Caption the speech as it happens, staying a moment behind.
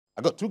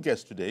I got two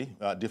guests today,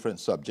 different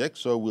subjects,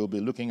 so we'll be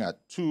looking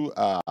at two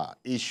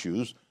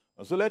issues.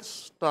 So let's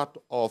start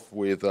off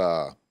with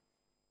a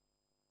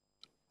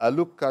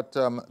look at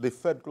the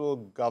federal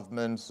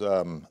government's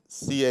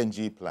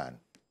CNG plan.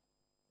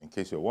 In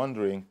case you're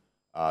wondering,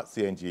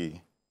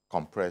 CNG,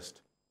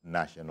 compressed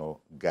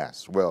natural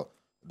gas. Well,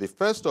 the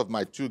first of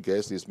my two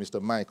guests is Mr.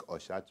 Mike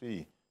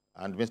Osatuyi.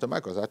 And Mr.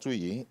 Mike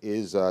Osatuyi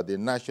is the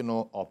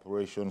National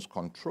Operations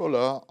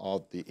Controller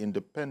of the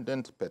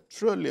Independent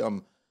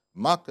Petroleum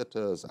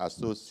Marketers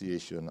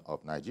Association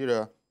of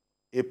Nigeria,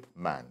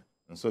 IPMAN.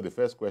 And so the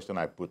first question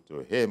I put to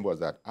him was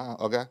that,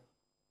 okay,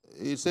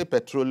 you say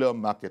petroleum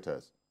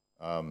marketers.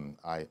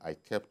 I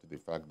kept the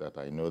fact that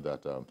I know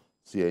that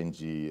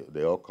CNG,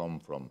 they all come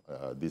from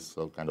this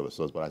kind of a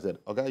source. But I said,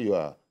 okay, you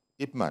are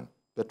IPMAN,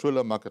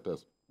 petroleum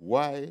marketers.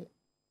 Why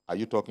are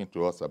you talking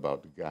to us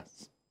about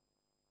gas?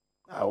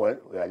 Well,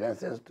 we are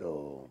licensed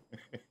to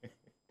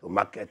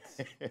market.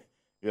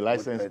 You're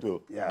licensed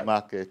to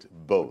market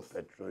both.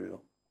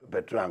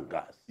 Petrol and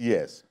gas.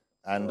 Yes.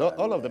 And so,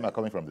 all of them are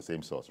coming from the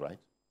same source, right?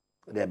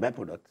 They're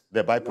byproducts.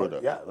 They're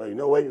byproducts. Yeah, well, you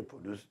know, when you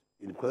produce,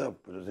 in the process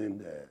of producing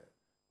the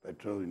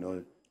petrol, you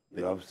know,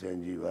 you have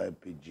CNG, you have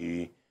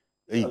LPG.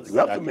 You have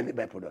so many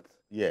byproducts.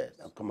 Yes.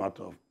 That come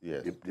out of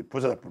the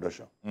process of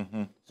production.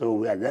 Mm-hmm. So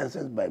we are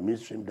licensed by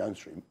midstream,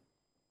 downstream.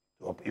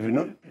 So if you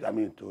know, I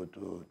mean,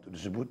 to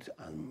distribute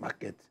and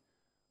market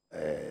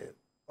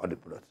all the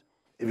products.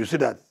 If you see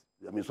that,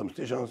 I mean, some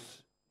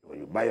stations, when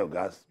you buy your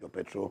gas, your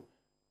petrol,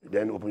 you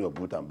then open your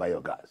boot and buy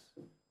your gas.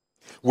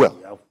 Well, so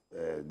you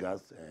have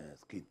gas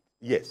skid.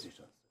 Yes.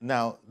 Stations.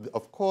 Now,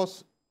 of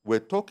course, we're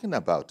talking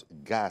about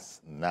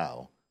gas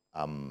now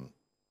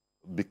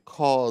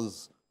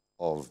because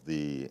of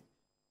the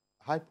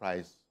high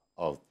price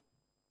of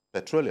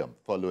petroleum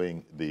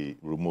following the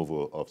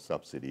removal of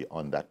subsidy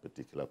on that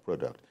particular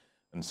product.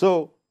 And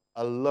so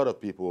a lot of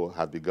people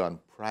have begun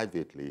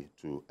privately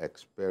to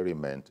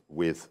experiment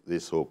with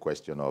this whole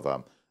question of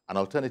an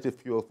alternative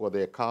fuel for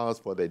their cars,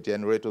 for their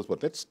generators.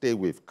 But let's stay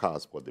with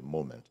cars for the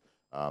moment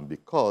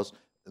because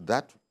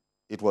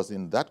it was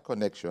in that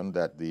connection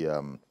that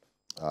the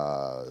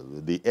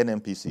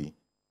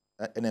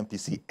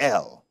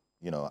NNPCL,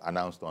 you know,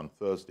 announced on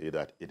Thursday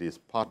that it is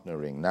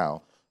partnering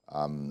now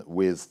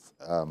with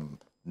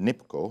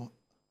NIPCO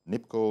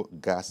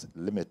Gas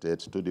Limited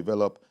to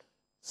develop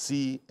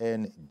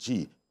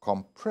CNG,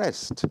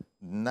 compressed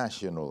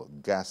national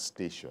gas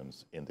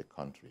stations in the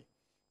country.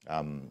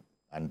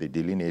 And they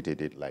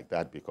delineated it like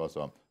that because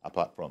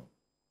apart from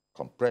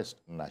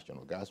compressed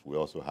national gas, we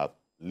also have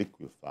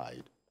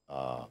liquefied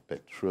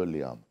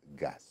petroleum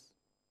gas,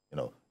 you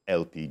know,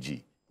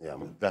 LPG. Yeah.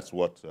 That's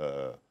what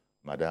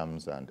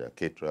madams and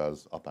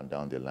caterers up and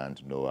down the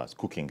land know as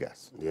cooking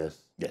gas.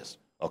 Yes. Yes.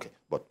 Okay.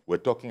 But we're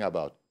talking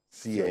about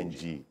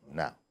CNG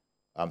now.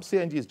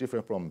 CNG is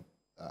different from,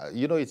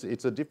 you know,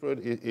 it's a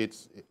different,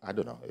 I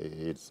don't know,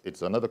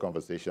 it's another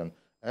conversation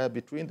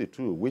between the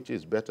two. Which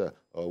is better?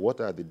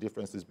 What are the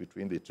differences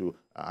between the two?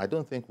 I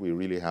don't think we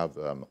really have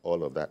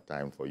all of that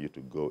time for you to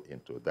go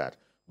into that.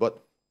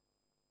 But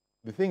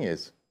the thing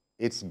is,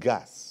 it's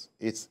gas.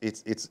 It's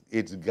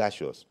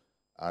gaseous.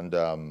 And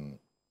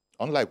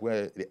unlike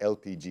where the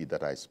LPG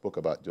that I spoke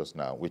about just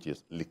now, which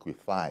is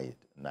liquefied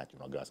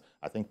natural gas,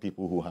 I think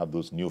people who have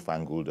those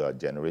newfangled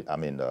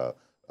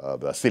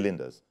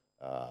cylinders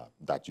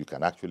that you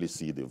can actually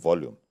see the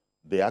volume,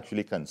 they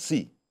actually can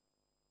see,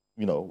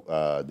 you know,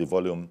 the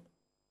volume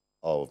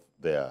of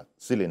their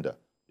cylinder.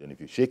 And if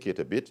you shake it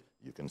a bit,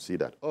 you can see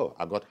that, oh,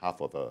 I got half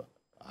of a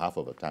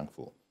tank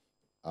full.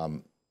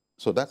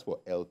 So that's for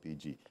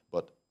LPG.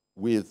 But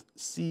with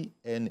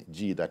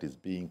CNG that is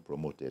being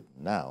promoted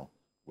now,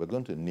 we're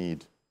going to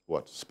need,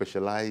 what,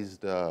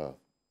 specialized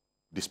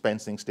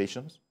dispensing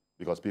stations?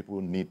 Because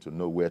people need to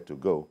know where to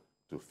go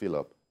to fill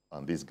up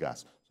on this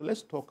gas. So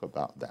let's talk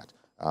about that.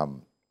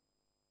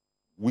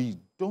 We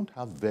don't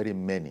have very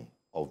many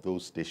of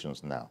those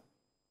stations now.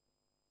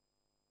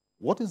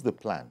 What is the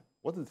plan?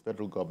 What is the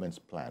federal government's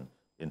plan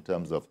in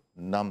terms of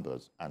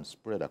numbers and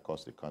spread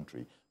across the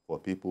country for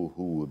people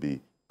who will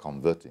be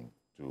converting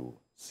to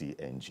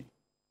CNG?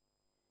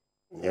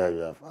 Yeah, you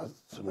have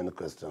asked so many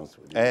questions.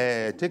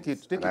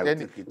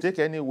 Take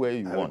any way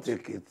you want.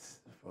 Take it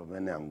from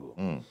any angle.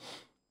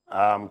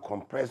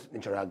 Compressed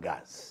natural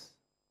gas.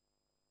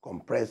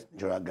 Compressed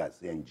natural gas,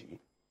 CNG,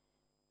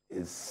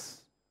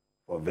 is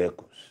for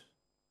vehicles.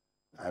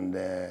 And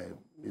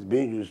it's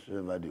being used all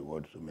over the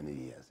world so many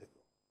years ago.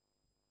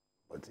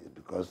 But it's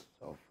because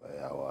of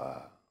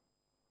our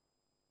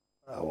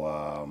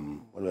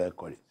what do I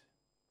call it?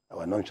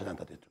 Our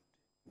nonchalant attitude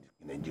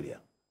in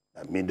Nigeria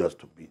that made us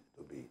to be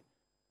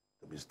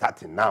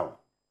starting now.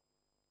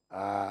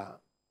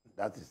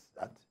 That is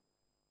that.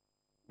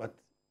 But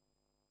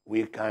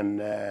we can,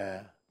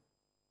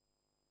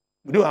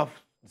 we do have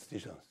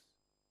stations.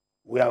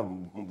 We have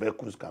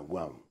vehicles can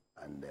go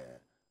and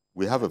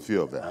we have a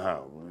few of them.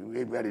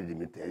 We're very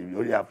limited. We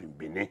only have in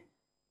Benin.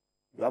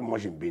 You have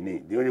much in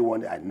Benin. The only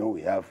one I know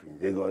we have in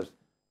Lagos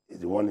is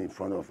the one in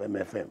front of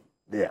MFM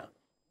there.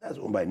 That's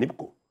owned by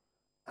NIPCO.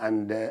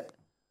 And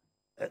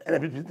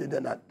NNPC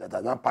that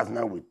are now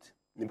partnering with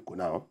NIPCO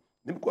now.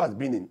 NIPCO has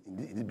been in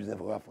this business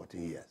for over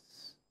 14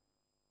 years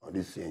on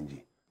this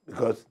CNG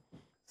because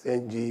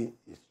CNG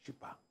is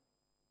cheaper,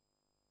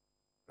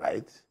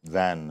 right?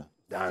 Than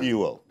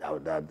fuel.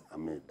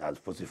 That's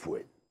fossil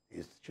fuel.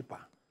 It's cheaper,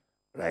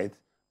 right?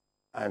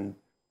 And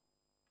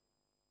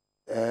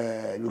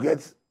you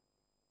get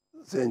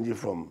CNG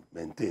from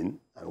maintain,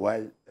 and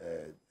while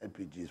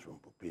LPG is from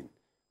propane,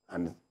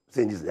 and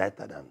CNG is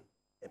lighter than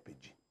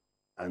LPG.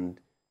 And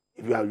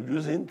if you are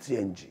using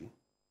CNG,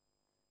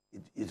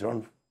 it's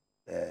more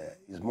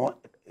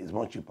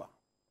cheaper.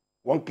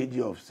 1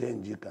 kg of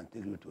CNG can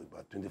take you to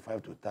about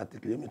 25 to 30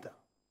 kilometers.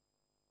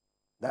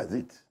 That's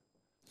it.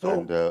 So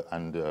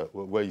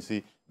well, you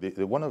see,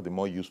 one of the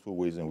more useful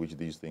ways in which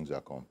these things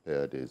are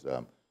compared is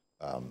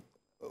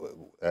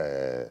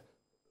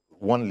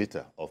 1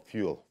 liter of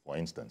fuel, for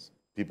instance.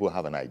 People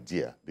have an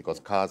idea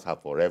because cars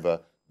have forever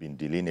been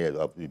delineated.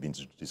 We've been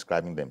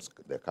describing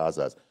their cars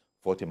as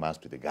 40 miles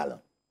to the gallon,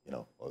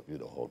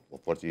 or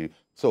 40.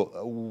 So,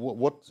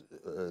 what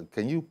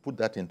can you put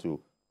that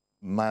into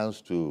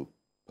miles per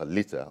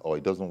liter, or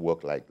it doesn't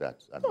work like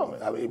that? No,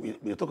 I mean,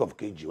 we talk of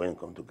kg when it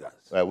comes to gas.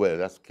 Well,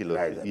 that's kilo.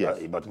 Right,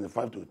 yes. About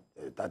 25 to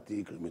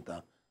 30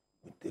 kilometers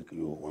will take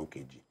you 1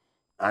 kg,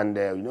 and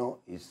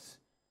it's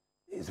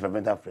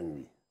environmental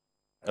friendly.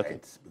 Right?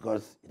 Okay.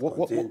 Because it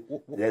contains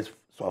less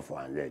sulfur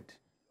and lead.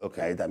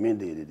 Okay. Right? I mean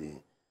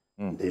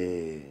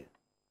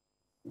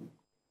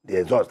the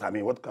exhaust. I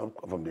mean what comes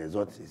from the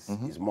exhaust is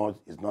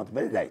not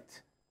very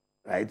light,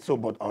 right? So,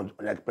 but on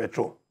like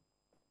petrol,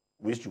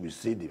 which you will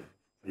see the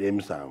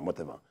flames and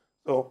whatever.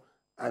 So,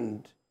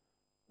 and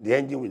the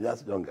engine will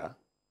last longer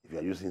if you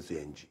are using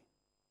CNG,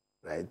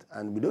 right?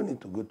 And we don't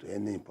need to go to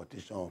any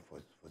importation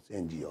for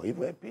CNG or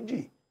even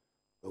LPG.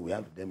 So we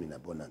have them in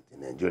abundance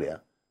in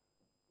Nigeria.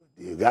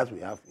 The gas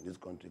we have in this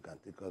country can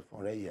take us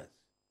 400 years.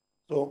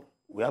 So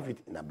we have it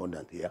in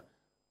abundance here.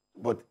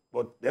 But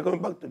they're going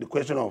back to the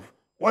question of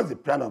what's the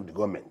plan of the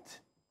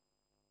government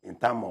in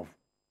terms of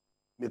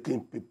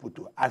making people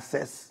to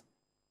access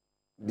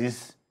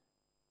this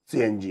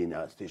CNG in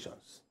our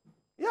stations.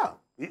 Yeah,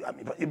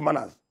 if man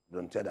has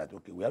don't tell that,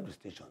 okay, we have the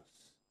stations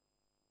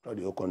throughout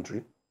the whole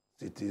country,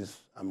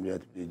 cities,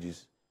 hamlets,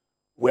 villages,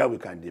 where we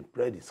can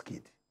deploy the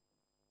skid,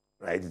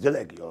 right? It's just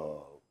like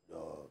your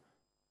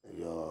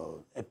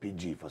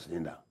LPG for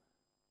cylinder,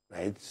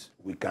 right?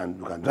 You can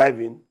drive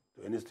in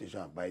to any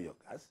station and buy your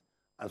gas.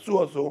 And so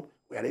also,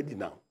 we are ready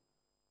now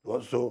to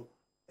also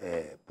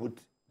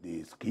put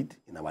the skid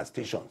in our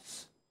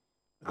stations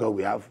because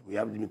we have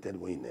limited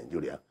one in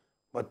Nigeria.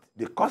 But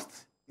the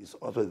cost is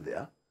also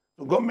there.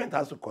 So government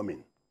has to come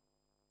in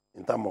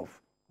terms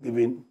of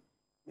giving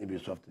maybe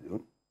soft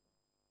loan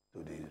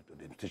to the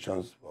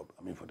stations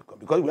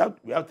because we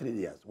have 3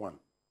 years. One,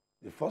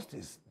 the first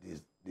is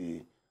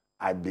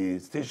at the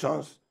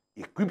stations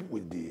equipped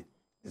with the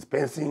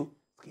dispensing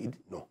skid?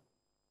 No.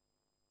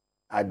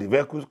 Are the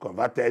vehicles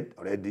converted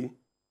already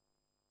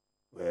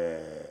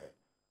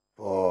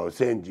for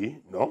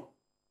CNG? No.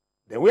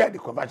 Then where are the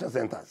conversion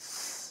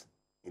centers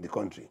in the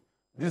country?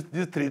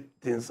 These 3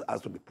 things has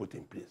to be put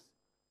in place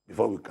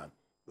before we can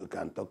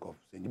talk of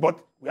CNG.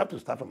 But we have to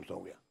start from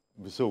somewhere.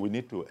 So we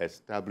need to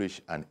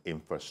establish an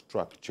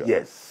infrastructure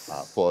yes.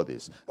 For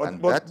this.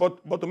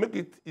 But to make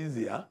it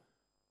easier,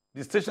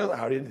 the stations are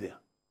already there.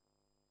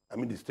 I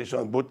mean, the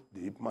stations, both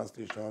the Ipman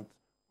stations,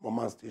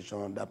 Moman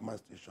station, Dapman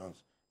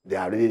stations, they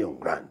are already on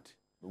ground.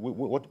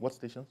 What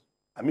stations?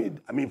 I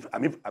mean,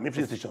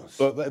 filling stations.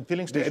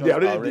 Filling stations they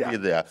are already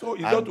there. So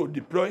it's got to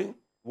deploy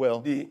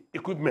the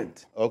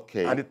equipment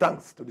and the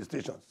tanks to the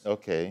stations.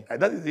 Okay.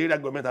 And that is the area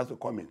government has to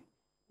come in.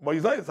 But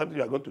it's not something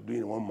you are going to do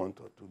in 1 month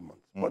or 2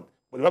 months.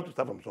 But you have to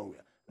start from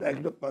somewhere. Like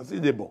you can see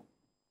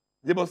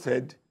Labour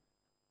said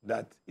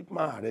that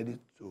Ipman are ready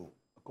to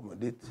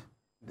accommodate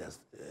the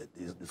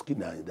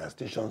scheme in their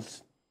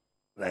stations,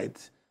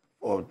 right?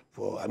 If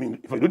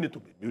you don't need to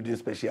be building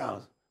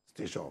special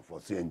station for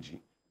CNG,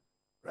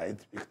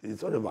 right?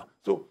 It's all over.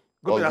 So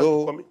government has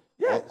to come in.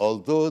 Yes.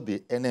 Although the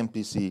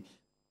NNPC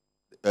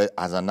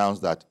has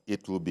announced that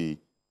it will be,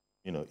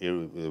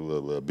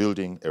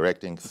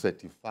 erecting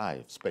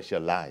 35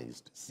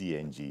 specialized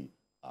CNG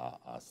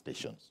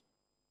stations.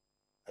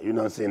 Are you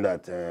not saying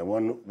that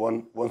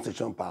one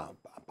station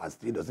per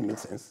street doesn't make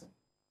sense?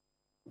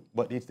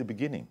 But it's the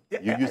beginning.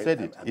 Yeah, you said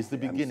it. It's the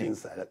beginning.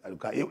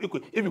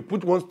 If you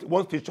put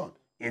one station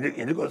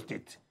in Lagos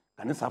State,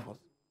 can it serve us?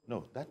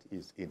 No, that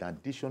is in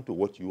addition to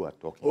what you are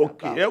talking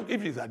about. Okay,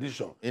 if it's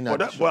addition.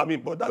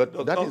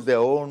 That is their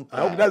own plan.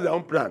 I hope that's their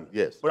own plan.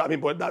 Yes.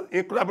 But that's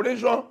in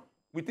collaboration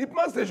with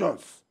Ipman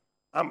stations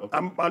and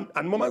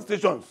Moman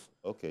stations.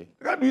 Okay.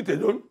 They can't do it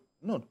alone.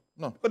 No.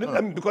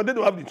 Because they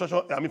don't have the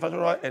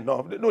infrastructure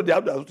enough. They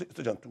have the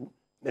station too.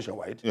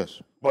 Nationwide.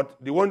 Yes. But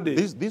the one day...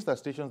 These are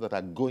stations that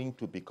are going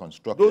to be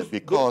constructed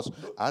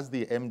as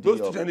the MD those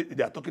stations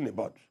they are talking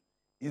about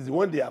is the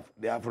one they have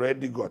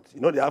already got.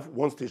 They have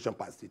one station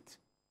per state.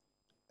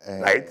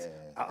 Right?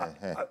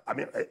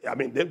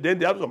 Then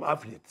they have some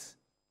affiliates.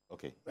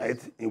 Okay.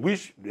 Right? In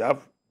which they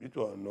have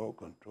little or no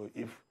control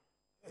if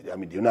I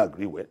mean, they don't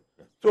agree with.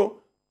 Yes.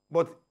 So,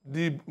 but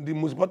the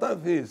most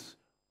important thing is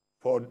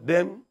for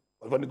them,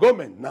 for the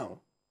government now,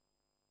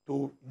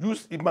 to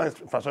use human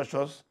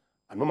infrastructures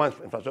and normal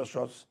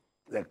infrastructures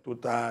like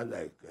Total,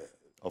 like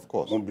of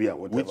course, Mombia,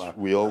 whatever.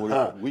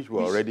 Which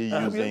we're already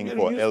using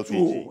for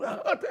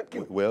LPG. Thank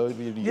you. We're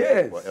already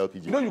using for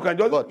LPG. You know, you can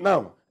just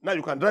now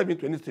you can drive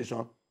into any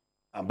station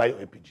and buy your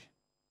LPG.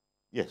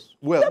 Yes.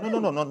 Well,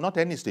 no, not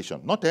any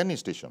station. Not any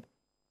station.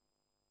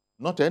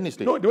 Not any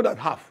station. No, they don't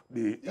have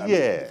the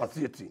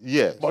facility.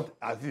 Yes. But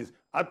as is,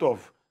 out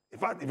of, in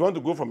fact, if you want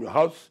to go from your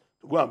house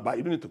to go and buy,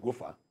 you don't need to go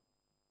far,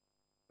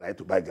 right,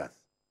 to buy gas,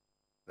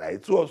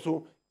 right? So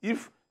also,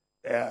 if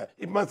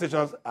man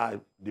stations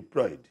are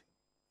deployed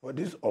for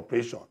this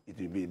operation, it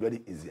will be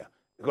very easier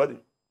because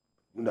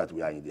you know that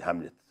we are in the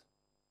hamlets,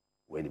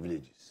 we're in the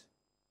villages,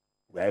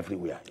 we're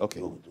everywhere.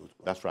 Okay,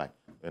 that's right.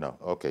 You know,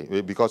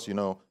 okay, because you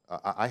know,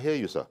 I hear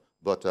you, sir.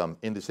 But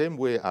in the same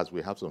way as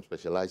we have some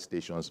specialized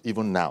stations,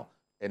 even now,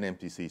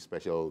 NMPC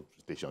special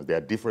stations, they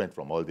are different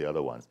from all the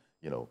other ones,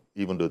 you know,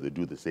 even though they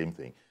do the same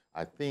thing.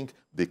 I think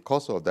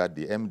because of that,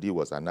 the MD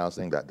was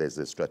announcing that there's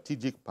a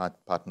strategic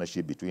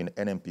partnership between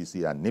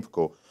NMPC and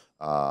NIPCO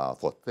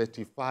for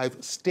 35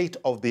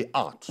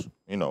 state-of-the-art,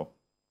 you know,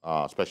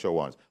 special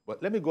ones.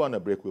 But let me go on a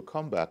break. We'll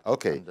come back.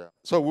 Okay.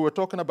 So we were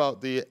talking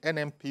about the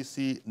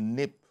NMPC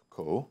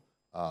NIPCO.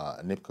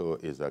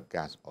 NIPCO is a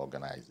gas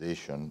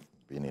organization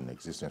been in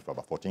existence for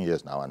about 14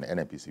 years now, and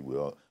NMPC, we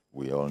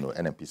all know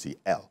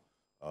NMPCL.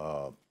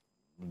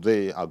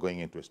 They are going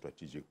into a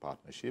strategic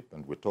partnership,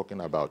 and we're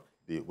talking about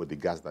with the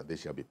gas that they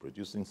shall be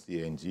producing,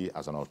 CNG,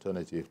 as an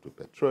alternative to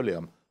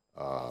petroleum,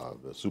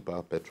 the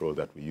super petrol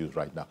that we use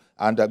right now.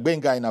 And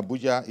Benga in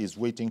Abuja is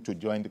waiting to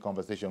join the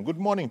conversation. Good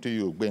morning to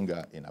you,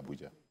 Benga in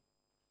Abuja.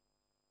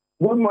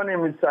 Good morning,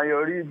 Mr.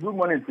 Ayori. Good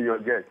morning to your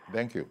guest.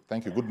 Thank you.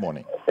 Thank you. Good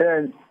morning.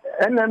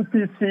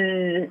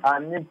 NMPC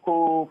and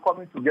NIPCO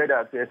coming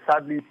together to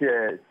establish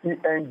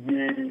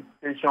CNG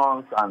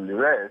stations and the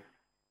rest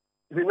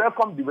is a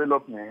welcome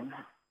development.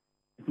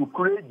 It will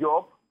create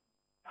jobs.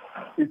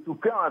 It will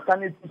create an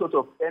alternative sort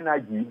of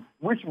energy,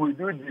 which will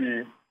do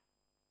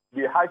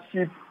the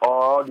hardship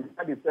or the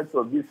side effects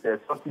of this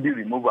subsidy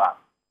removal,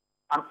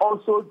 and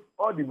also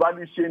all the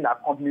value chain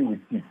accompanied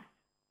with it.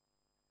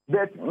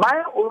 But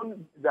my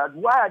own is that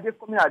why are they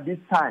coming at this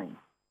time?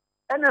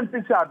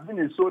 NMPC has been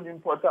a sole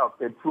importer of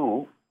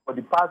petrol for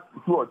the past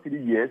 2 or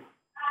 3 years,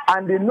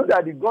 and they know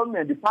that the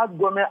past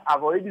government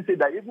have already said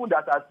that even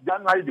that as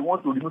January they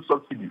want to remove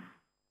subsidy.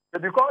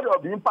 But because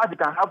of the impact it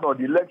can have on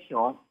the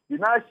election, they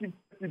now shift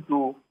it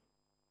to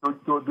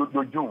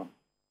June.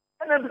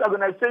 NMPC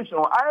organization,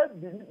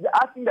 I'm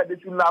asking that they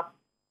should have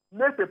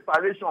made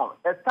preparation,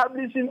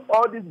 establishing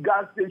all these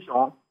gas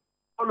stations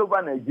all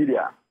over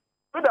Nigeria,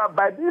 so that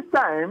by this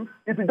time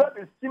it is just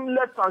a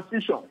seamless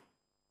transition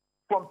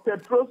from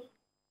petrol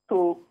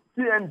to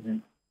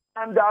CNG,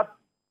 and that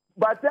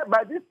by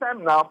this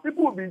time now,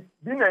 people will be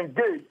being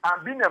engaged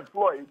and being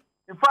employed.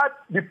 In fact,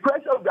 the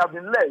pressure that have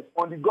been less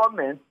on the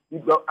government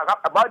is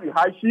about the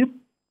hardship,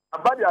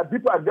 about the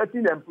people are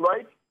getting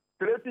employed,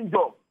 creating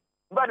jobs.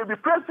 But they'll be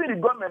pressing the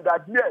government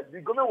that yes,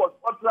 the government was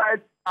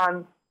upright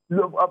and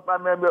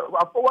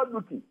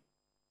forward-looking.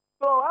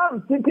 So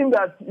I'm thinking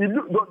that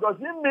does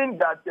it mean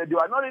that they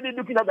were not really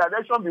looking at that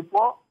direction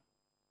before?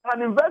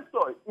 An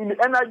investor in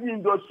the energy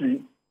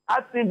industry,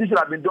 I think this should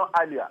have been done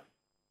earlier.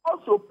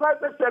 Also,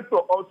 private sector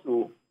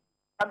also,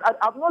 and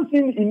I've not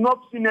seen enough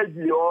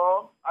synergy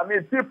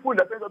people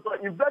that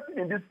are investing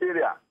in this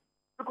area.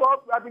 Because,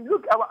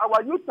 look,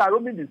 our youth are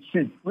roaming the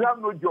streets. We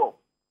have no job.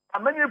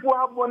 And many people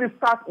have money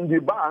stuck in the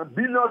bank,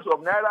 billions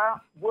of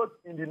naira, both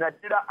in the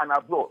Nigeria and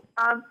abroad.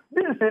 And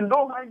this is a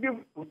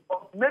low-hanging fruit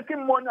of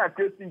making money and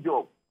creating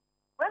jobs.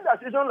 When a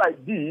situation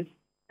like this,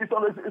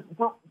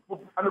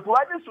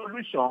 providing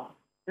solution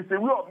is a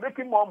way of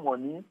making more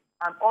money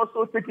and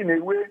also taking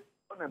away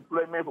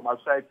unemployment from our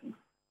society.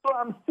 So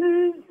I'm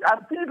still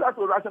trying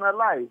to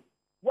rationalize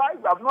why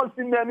we have not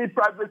seen many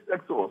private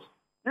sectors,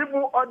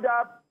 even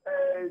other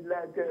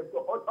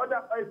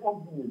oil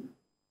companies,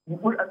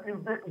 go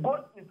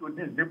into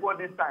this before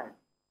this time.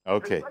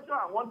 Okay. The question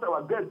I want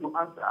our guests to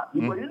answer,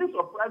 because it really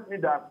surprised me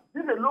that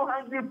this is a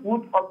low-hanging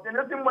fruit of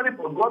generating money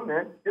for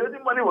government,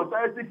 generating money for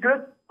society,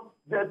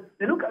 that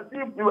you look at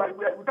if we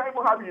can't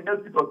even have a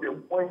university of the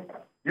point.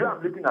 You are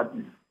looking at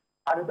this.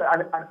 And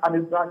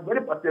it's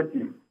very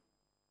pathetic.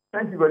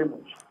 Thank you very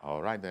much.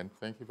 All right, then.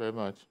 Thank you very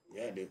much.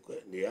 Yeah,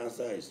 the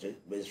answer is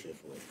very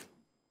straightforward.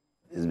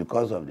 It's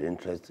because of the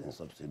interest in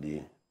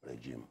subsidy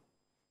regime,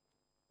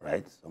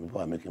 right? Some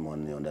people are making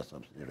money under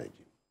subsidy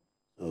regime.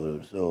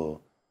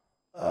 So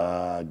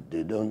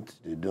they don't,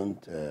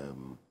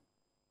 in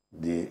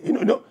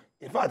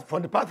fact, for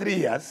the past 3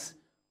 years,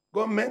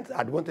 government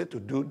had wanted to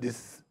do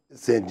this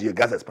CNG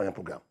gas expansion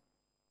program.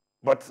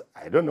 But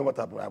I don't know what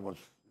happened. I was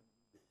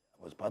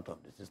part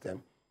of the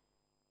system,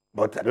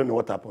 but I don't know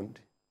what happened.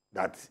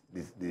 That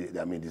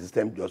the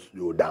system just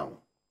slowed down.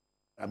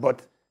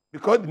 But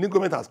because the new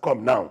government has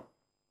come now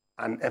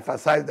and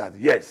emphasized that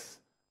yes,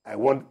 I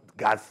want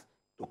gas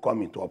to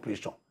come into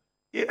operation.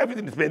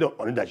 Everything is based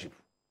on leadership.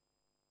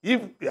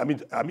 if the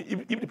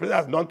president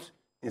has not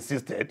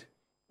insisted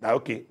that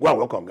okay, go and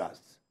work on gas,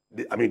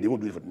 they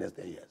won't do it for the next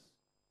 10 years.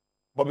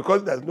 But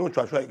because there's no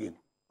transfer again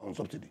on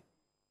subsidy,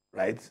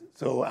 right?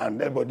 So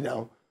and everybody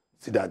now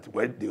see that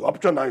the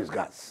option now is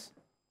gas.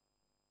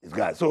 It's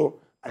gas. So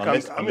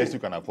unless you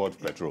can afford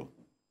petrol.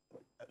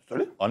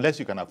 Sorry? Unless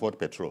you can afford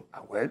petrol.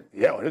 Well,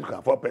 yeah, unless you can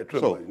afford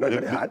petrol, So but it's not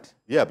very hard.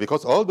 Yeah,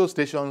 because all those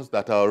stations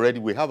that are already,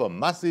 we have a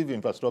massive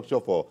infrastructure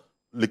for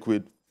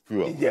liquid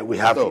fuel. Yeah, we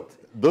have it.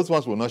 Those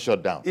ones will not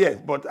shut down.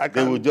 Yes, but I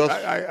can. They will just.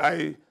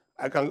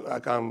 I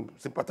can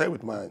sympathize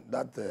with man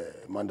that's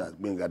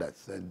being that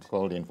said.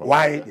 Called in from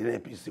why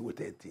did NPC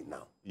wait till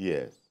now?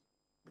 Yes.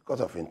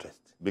 Because of interest.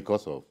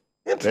 Because of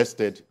interest.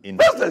 vested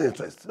interest. Vested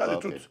interest. That's the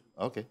truth.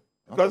 Okay.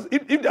 Because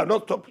if they have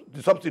not stopped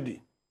the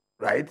subsidy,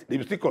 right, they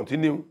will still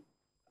continue.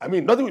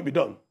 Nothing will be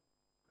done.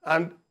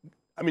 And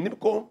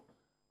NIPCO,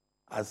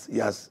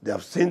 they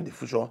have seen the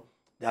future.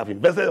 They have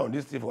invested on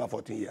this thing for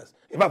 14 years.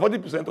 In fact,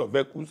 40% of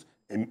vehicles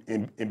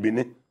in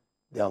Benin,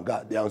 they are on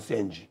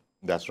CNG.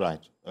 That's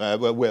right.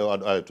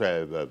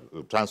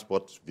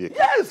 Transport vehicles.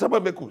 Yes,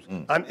 transport vehicles.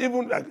 And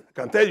even I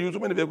can tell you, so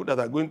many vehicles that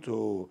are going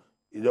to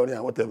Ilorin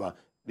and whatever,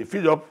 they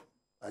fill up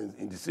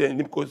in the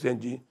NIPCO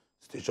CNG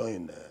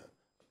station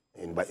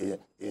in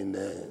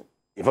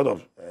front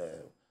of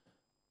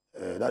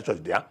that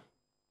church there.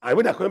 And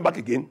when they're coming back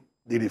again,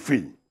 they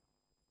refill.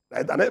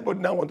 Right? And everybody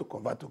now want to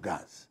convert to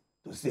gas,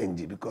 to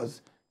CNG,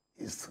 because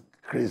it's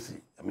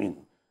crazy.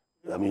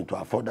 To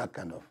afford that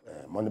kind of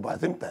money. But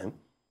at the same time,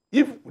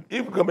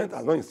 if government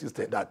has not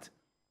insisted that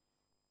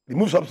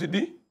remove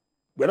subsidy,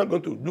 we're not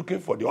going to looking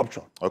for the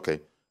option. Okay.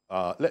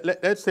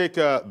 Let's take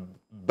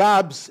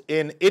Babs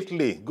in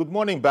Italy. Good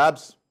morning,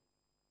 Babs.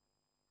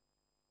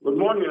 Good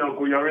morning,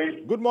 Uncle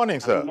Yori. Good morning,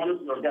 sir. Good morning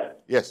to your guest.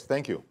 Yes,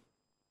 thank you.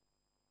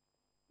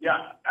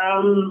 Yeah.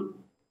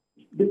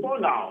 Before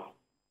now,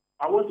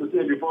 I want to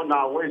say before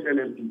now, where is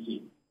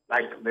NMPC?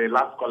 Like the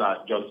last caller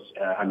just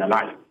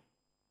analyzed.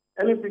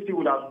 NMPC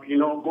would have,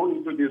 gone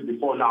into this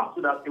before now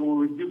so that it will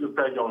reduce the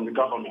pressure on the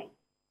government.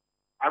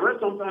 I read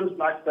sometimes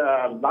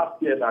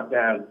last year that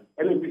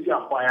NMPC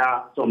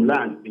acquired some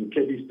land in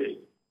Kebbi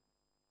State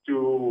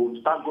to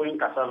start growing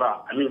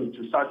cassava.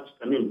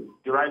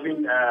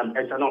 Deriving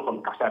ethanol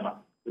from cassava.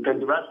 You can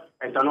derive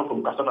ethanol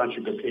from cassava and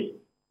sugarcane.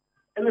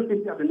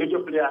 NMPC as a major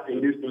player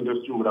in this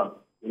industry would have,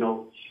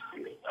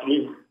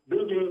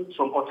 building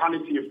some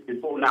alternatives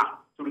before now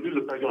to reduce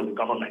the pressure on the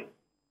government.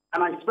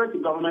 And I expect the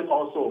government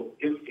also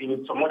is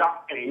in some other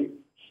end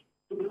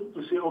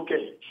to say,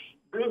 okay,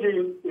 bring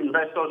in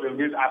investors in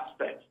this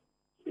aspect.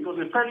 Because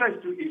the pressure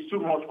is too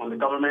much on the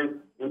government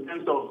in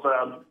terms of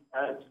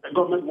the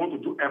government want to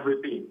do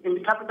everything. In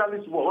the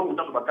capitalist world, when we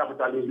talk about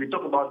capitalism, we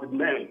talk about the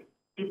men,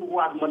 people who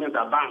have money in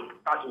their bank,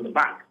 cash in the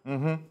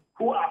bank,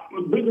 who are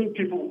bringing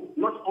people,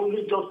 not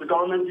only just the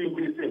government doing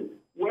this thing.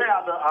 Where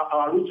are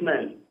our rich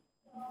men?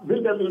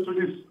 Bring them into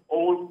this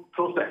whole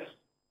process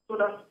so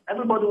that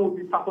everybody will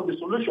be part of the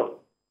solution.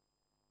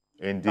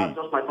 Indeed. That's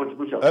just my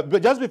contribution.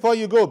 But just before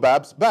you go,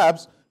 Babs,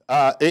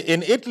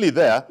 in Italy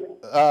there,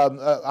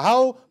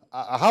 how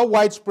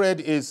widespread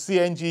is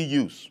CNG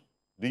use?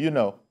 Do you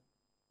know?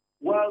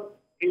 Well,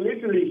 in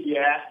Italy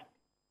here,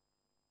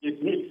 it's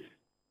mixed,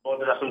 but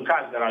there are some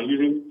cars that are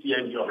using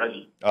CNG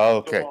already.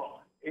 Okay. So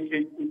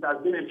it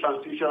has been a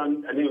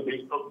transition.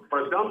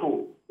 For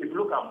example, if you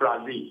look at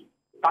Brazil,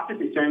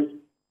 30%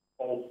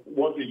 of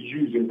what they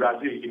use in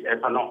Brazil is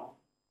ethanol.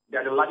 They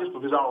are the largest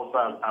producer of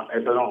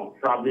ethanol.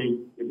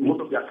 Probably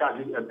most of their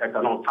cars use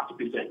ethanol,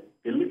 30%.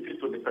 They mix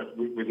it with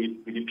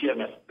the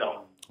PMS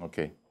itself.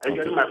 Okay. Are you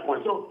getting my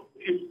point? So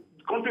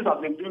countries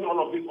have been doing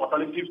all of this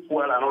alternative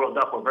fuel and all of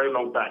that for a very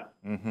long time.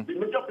 The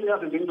major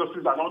players in the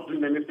industries are not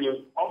doing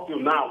anything up till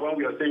now when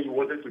we are saying we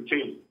wanted to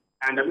change.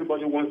 And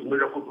everybody wants a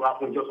miracle to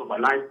happen just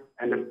overnight.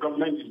 And the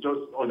government is just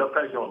under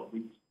pressure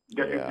with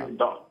getting things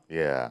done.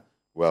 Yeah.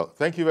 Well,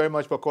 thank you very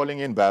much for calling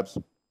in, Babs.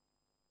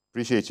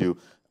 Appreciate you.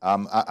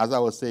 As I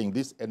was saying,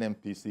 this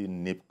NMPC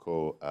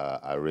NIPCO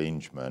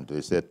arrangement,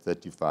 they said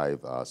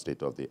 35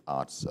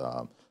 state-of-the-art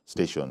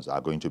stations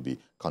are going to be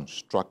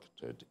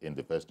constructed in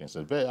the first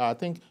instance. I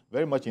think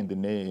very much in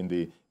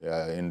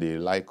the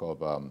like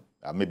of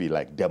maybe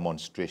like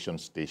demonstration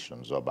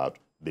stations about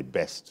the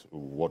best,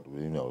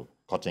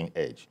 cutting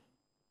edge.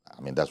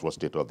 That's what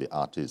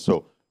state-of-the-art is.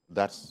 So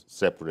that's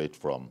separate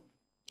from,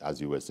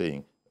 as you were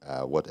saying,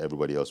 what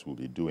everybody else will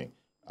be doing.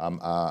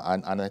 And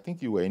I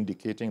think you were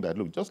indicating that,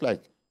 look, just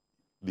like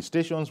the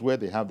stations where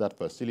they have that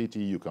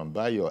facility, you can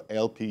buy your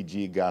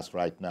LPG gas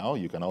right now.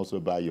 You can also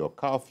buy your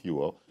car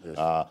fuel. Yes.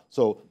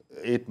 So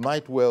it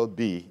might well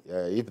be,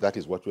 if that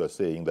is what you are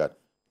saying, that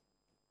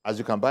as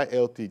you can buy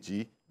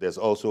LPG, there's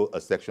also a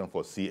section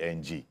for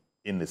CNG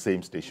in the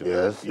same station.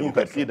 Yes, you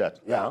can see that.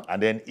 Yeah.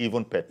 And then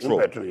even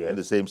petrol, yes, in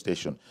the same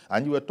station.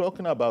 And you were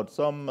talking about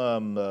some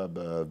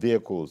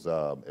vehicles,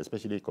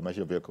 especially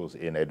commercial vehicles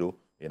in Edo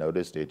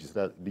State.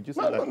 Did you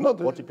say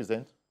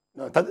 40%?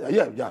 No,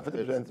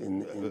 30%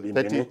 in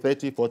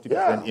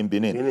 40% in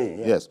Benin.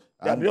 Yeah. Yes.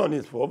 They have been on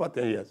it for over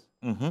 10 years.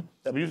 They've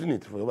been using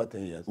it for over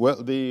 10 years.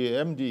 Well, the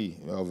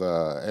MD of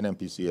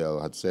NNPCL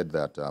had said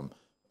that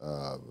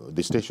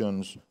the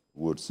stations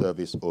would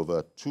service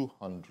over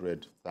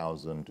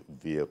 200,000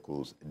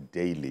 vehicles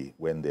daily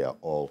when they are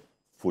all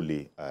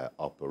fully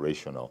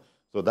operational.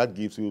 So that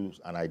gives you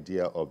an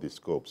idea of the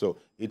scope. So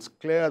it's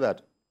clear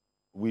that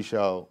we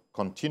shall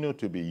continue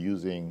to be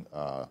using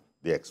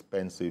the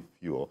expensive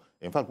fuel.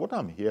 In fact, what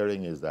I'm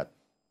hearing is that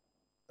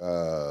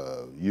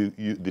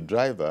the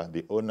driver,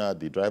 the owner,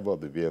 the driver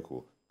of the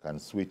vehicle can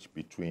switch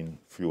between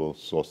fuel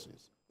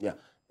sources. Yeah.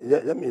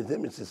 Let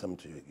me say something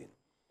to you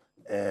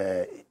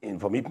again.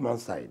 From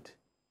Ipman's side,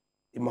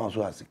 Ipman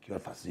also has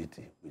secured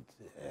facility with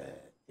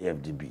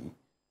AFDB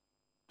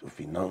to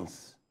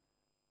finance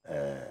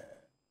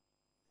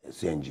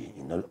CNG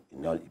in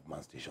all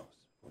Ipman stations.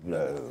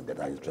 That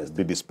are interested.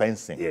 The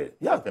dispensing.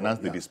 Yeah. Finance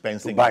the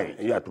dispensing.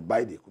 You have to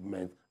buy the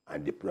equipment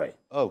and deploy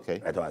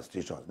at our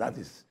stations. That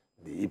is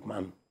the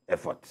Ipman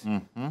effort.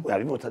 We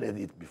have even started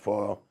it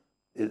before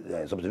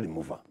subsidy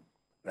removal,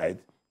 right?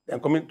 Then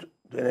coming to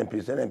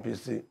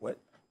NNPC, well,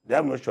 they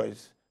have no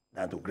choice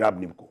than to grab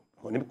NIPCO.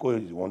 Because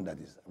NIPCO is the one that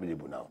is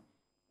available now,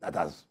 that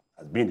has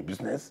been in the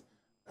business,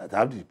 that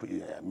have the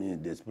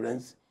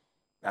experience,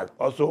 that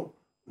also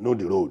know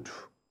the road.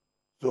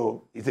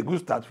 So it's a good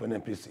start for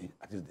NNPC.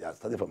 At least they are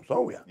starting from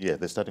somewhere. Yeah,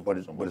 they're starting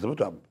from somewhere. But it's supposed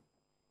to have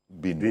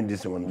been doing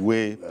this one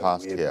way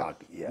past way here.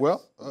 Back, yes.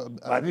 Well,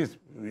 at least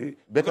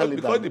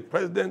because the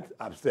president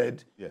have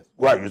said, yes,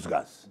 go and use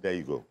gas. There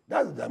you go.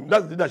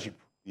 That's leadership.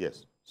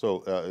 Yes.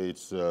 So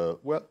it's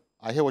well,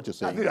 I hear what you're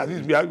saying. At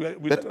least we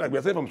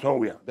are saying from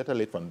somewhere. Better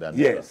late than never.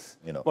 Yes.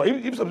 You know. But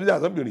if subsidy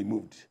has not been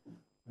removed,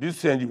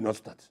 this CNG will not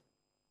start.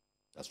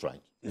 That's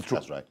right. It's true.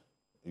 That's right.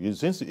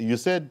 Since you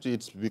said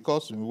it's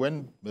because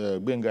when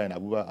Benga and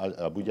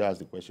Abuja asked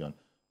the question,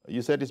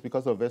 you said it's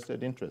because of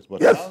vested interest.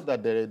 But yes, now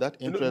that that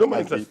interest, no more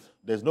interest.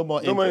 There's no more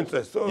interest. No more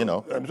interest. So, you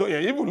know. So yeah,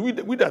 even we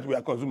that we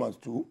are consumers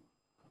too,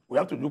 we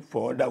have to look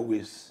for other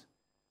ways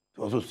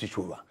to also switch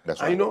over.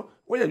 That's right. And you know,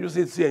 when you're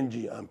using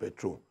CNG and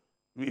petrol,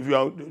 if you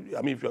are,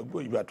 if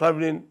you are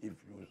traveling, if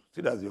you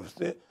see that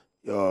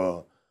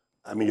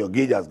your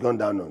gauge has gone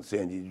down on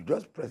CNG, you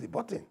just press the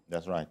button.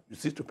 That's right. You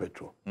switch to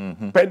petrol.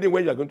 Depending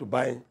when you are going to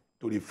buy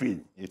to refill.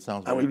 It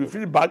sounds. And when you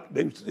refill back,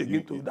 then you switch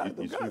again to that.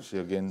 You switch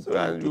again so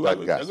to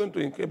that gas. You're going to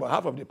incur about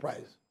half of the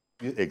price.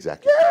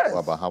 Exactly. Yes.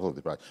 About half of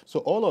the price. So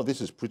all of this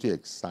is pretty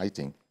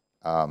exciting.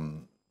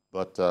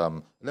 But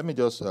let me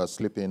just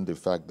slip in the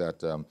fact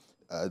that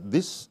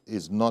this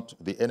is not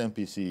the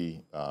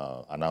NNPC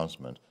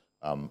announcement.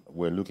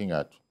 We're looking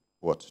at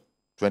what,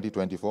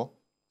 2024?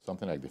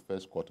 Something like the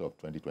first quarter of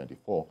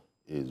 2024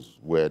 is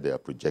where they are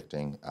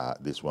projecting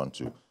this one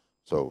to.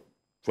 So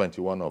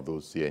 21 of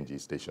those CNG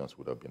stations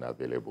would have been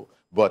available.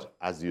 But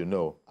as you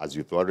know, as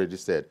you've already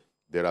said,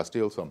 there are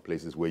still some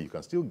places where you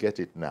can still get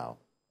it now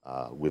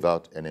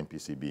without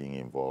NNPC being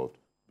involved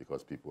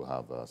because people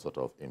have sort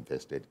of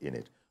invested in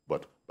it.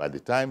 But by the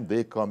time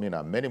they come in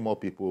and many more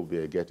people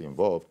will get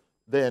involved,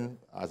 then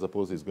I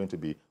suppose it's going to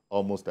be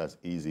almost as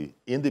easy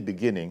in the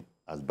beginning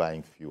as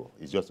buying fuel.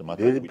 It's just a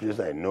matter of the only place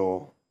I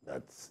know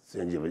that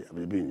CNG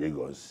available in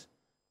Lagos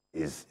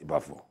is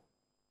Ibafo,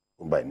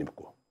 owned by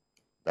NIPCO.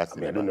 That's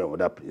I don't know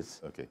other place.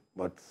 Okay.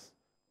 But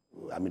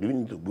we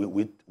need to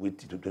wait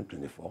to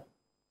 2024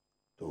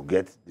 to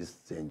get this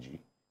CNG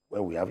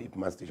when we have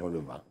Ipman station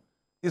over.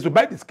 Is to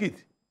buy this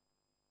kit.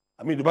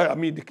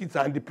 The kits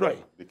and deploy.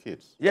 The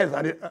kits. Yes,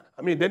 and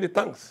then the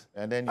tanks.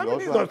 And then you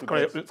also have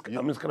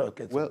to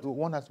get, well,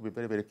 one has to be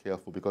very, very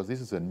careful because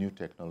this is a new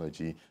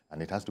technology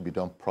and it has to be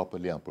done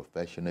properly and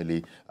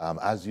professionally.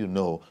 As you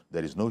know,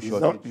 there is no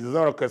shortage. It's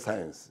not rocket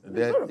science.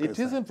 It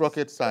isn't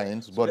rocket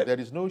science, but there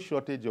is no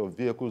shortage of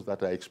vehicles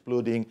that are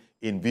exploding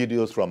in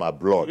videos from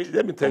abroad.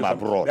 Let me tell you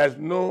something. There's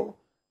no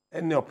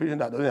any operation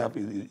that doesn't have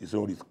its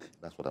own risk.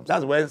 That's what I'm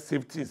saying. That's why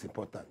safety is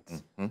important.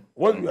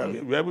 Once we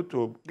are able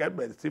to get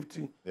by the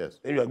safety, yes,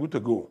 then we are good to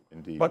go.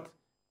 Indeed. But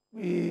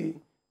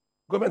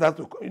government has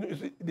to,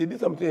 they did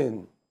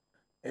something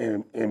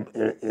in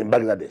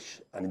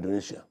Bangladesh and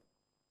Indonesia.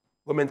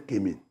 Government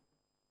came in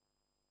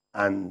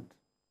and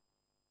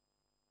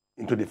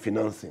into the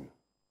financing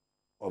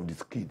of the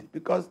skid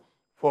because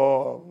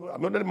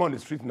I'm not on the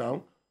street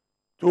now,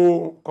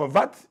 to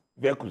convert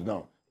vehicles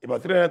now,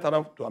 about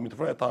 300,000 to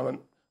 400,000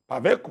 per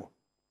vehicle.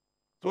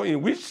 So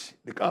in which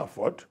they can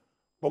afford,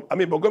 but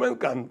government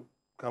can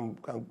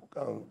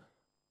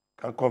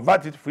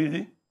convert it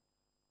freely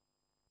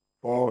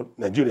for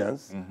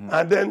Nigerians,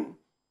 and then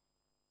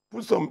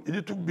put a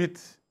little bit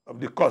of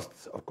the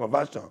cost of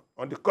conversion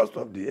on the cost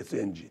of the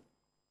CNG.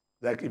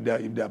 Like if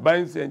they are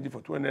buying CNG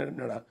for 200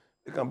 naira,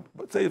 they can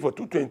say it for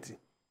 220.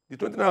 The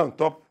 20 naira on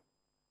top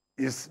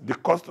is the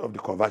cost of the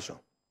conversion.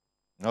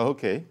 Oh,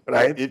 okay.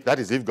 Right? That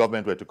is if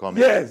government were to come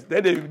in. Yes,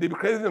 then they be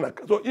crediting.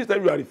 So each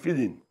time you are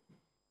refilling,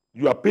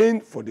 you are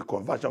paying for the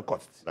conversion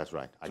costs. That's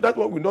right. So that's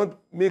why we don't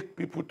make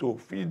people to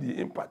feel the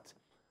impact.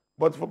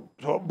 But for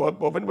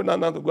anybody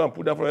now to go and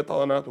put down for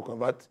 1,000 to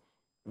convert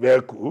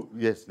vehicle.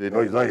 Yes, No,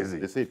 it's not easy.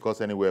 They say it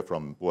costs anywhere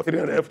from what?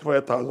 300 to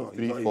 4,000.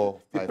 3, 4,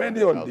 5,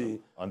 depending on the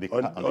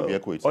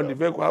vehicle itself. On the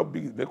vehicle, how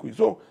big the vehicle is.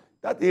 So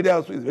that area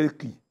also is very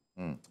key.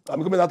 I'm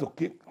going to have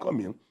to come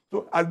in.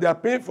 So as they are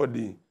paying for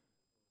the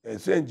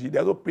CNG, they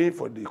are also paying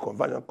for the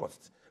conversion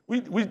costs,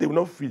 which they will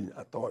not feel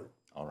at all.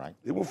 All right.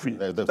 They won't feel.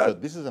 So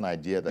this is an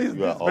idea that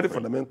you are offering. Very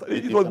fundamental.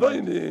 It was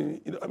done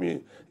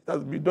it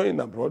has been done in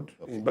abroad,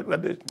 in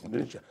Bangladesh,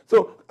 Indonesia.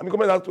 So I'm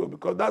coming back to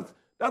because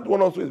that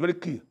one also is very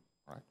key.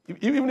 Right.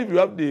 Even if you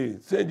have the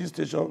CNG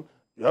station,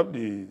 you have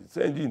the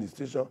CNG in the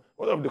station,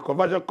 what of the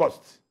conversion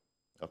costs?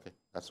 Okay,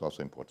 that's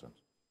also important.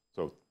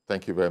 So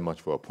thank you very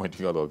much for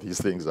pointing all of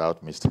these things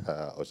out, Mr.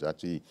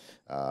 Osachi,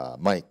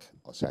 Mike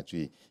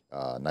Osachi,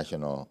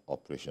 National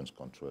Operations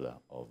Controller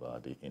of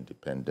the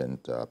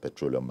Independent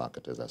Petroleum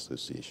Marketers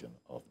Association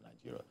of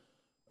Nigeria.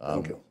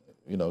 Thank you.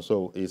 You know,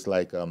 so it's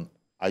like,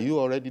 are you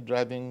already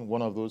driving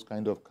one of those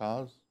kind of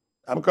cars?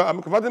 I'm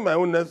converting my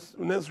own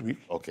next week.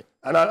 Okay.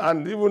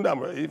 And even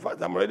in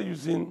fact, I'm already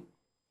using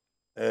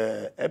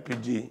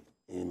LPG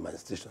in my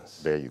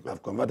stations. There you go.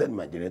 I've converted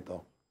my generator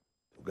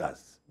to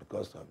gas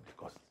because of the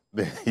cost.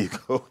 There you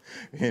go.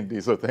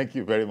 Indeed. So thank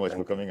you very much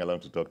for coming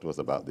along to talk to us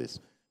about this.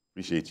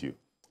 Appreciate you.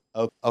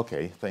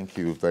 Okay, thank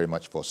you very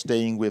much for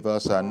staying with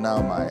us. And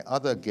now my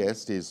other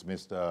guest is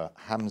Mr.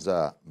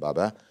 Hamza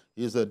Baba.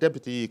 He's the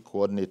Deputy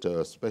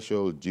Coordinator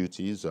Special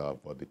Duties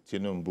for the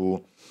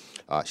Tinubu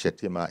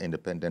Shetima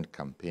Independent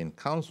Campaign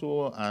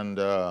Council, and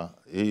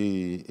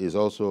he is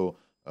also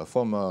a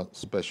former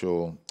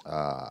Special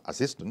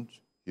Assistant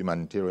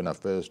Humanitarian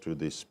Affairs to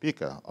the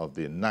Speaker of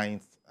the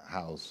 9th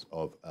House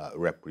of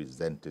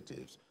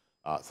Representatives.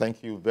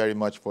 Thank you very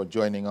much for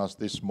joining us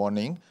this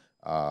morning,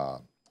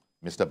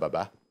 Mr.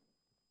 Baba.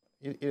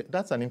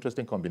 That's an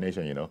interesting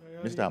combination, you know,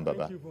 Mr.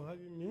 Baba. Thank you for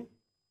having me.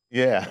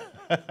 Yeah.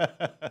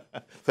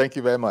 Thank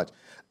you very much.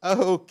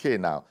 Okay,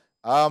 now,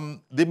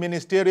 the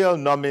ministerial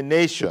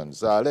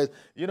nominations. The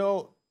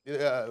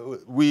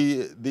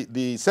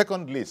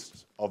second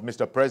list of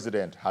Mr.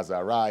 President has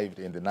arrived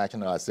in the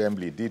National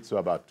Assembly, did so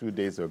about 2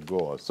 days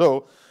ago.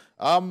 So,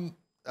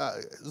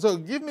 so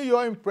give me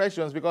your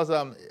impressions, because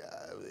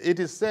it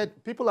is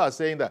said, people are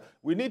saying that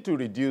we need to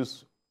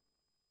reduce,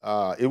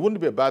 it wouldn't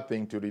be a bad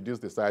thing to reduce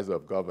the size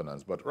of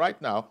governance. But right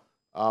now,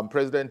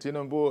 President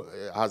Tinubu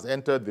has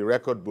entered the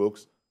record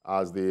books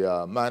as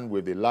the man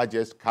with the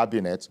largest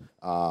cabinet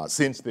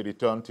since the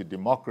return to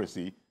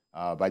democracy.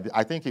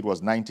 I think it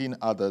was 19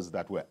 others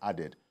that were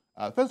added.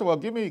 First of all,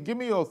 give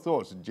me your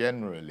thoughts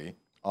generally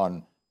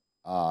on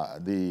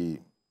the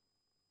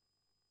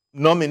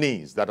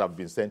nominees that have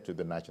been sent to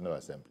the National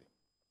Assembly.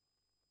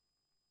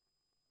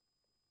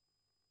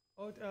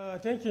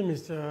 Thank you,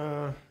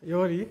 Mr.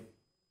 Yori.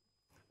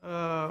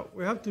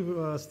 We have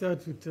to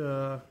start with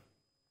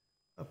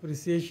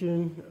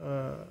appreciating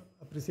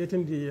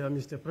the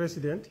Mr.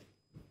 President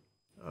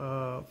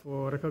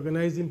for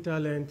recognizing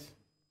talent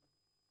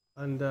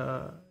and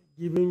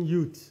giving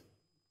youth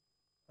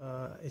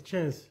a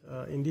chance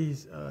in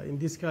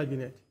this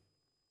cabinet.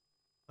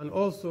 And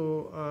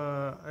also,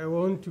 I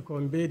want to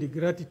convey the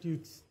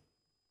gratitude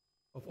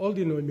of all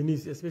the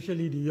nominees,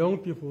 especially the young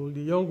people,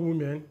 the young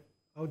women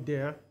out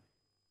there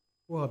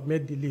who have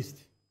made the list.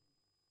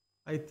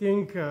 I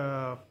think we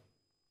are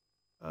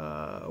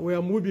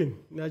moving.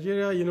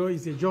 Nigeria, you know,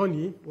 is a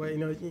journey. We're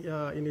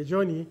in a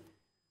journey,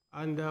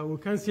 and we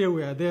can't say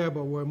we are there,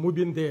 but we're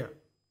moving there.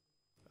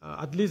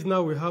 At least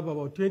now we have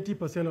about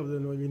 20% of the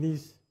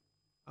nominees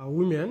are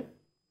women.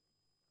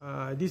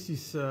 This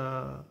is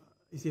a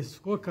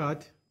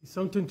scorecard. It's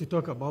something to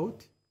talk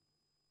about.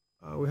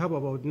 We have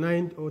about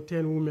 9 or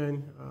 10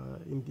 women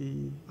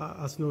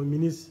as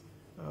nominees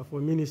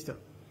for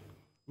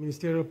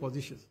ministerial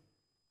positions.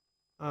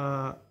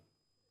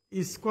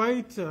 It's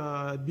quite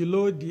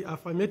below the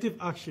affirmative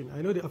action.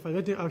 I know the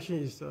affirmative action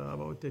is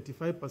about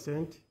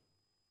 35%.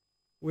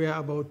 We are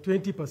about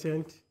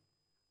 20%,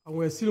 and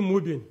we're still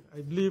moving. I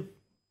believe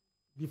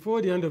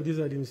before the end of this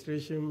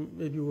administration,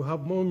 maybe we'll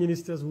have more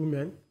ministers,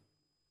 women,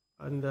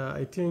 and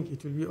I think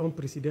it will be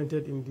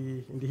unprecedented in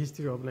the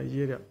history of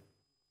Nigeria.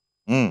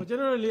 So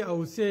generally, I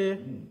would say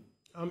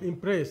I'm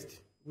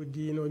impressed with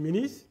the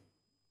nominees.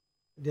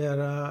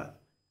 There are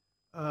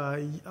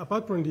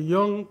apart from the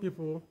young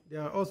people,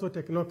 there are also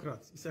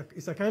technocrats.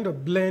 It's a kind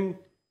of blend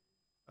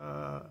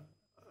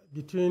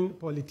between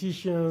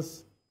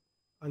politicians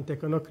and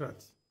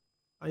technocrats.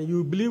 And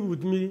you believe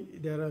with me,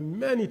 there are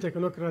many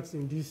technocrats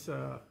in these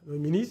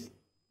nominees.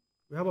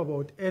 We have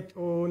about 8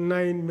 or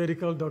 9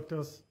 medical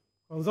doctors,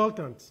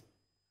 consultants.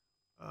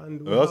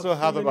 And we also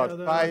have about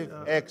 5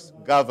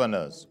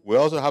 ex-governors. We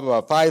also have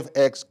about 5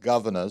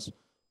 ex-governors.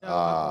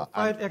 5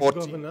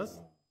 ex-governors.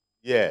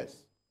 Yes.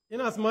 In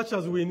as much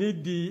as we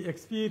need the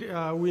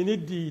experience, we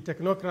need the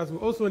technocrats, we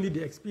also need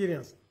the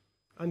experience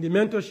and the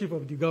mentorship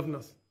of the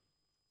governors.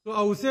 So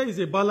I would say it's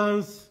a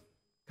balanced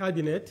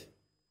cabinet,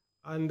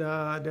 and there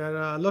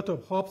are a lot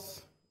of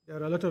hopes, there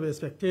are a lot of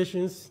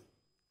expectations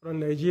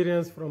from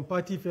Nigerians, from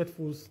party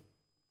faithfuls,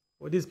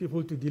 for these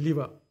people to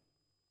deliver.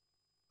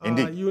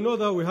 Indeed. You know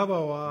that we have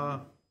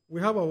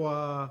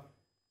our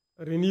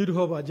renewed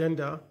hope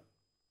agenda.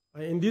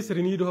 In this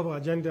renewed hope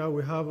agenda,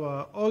 we have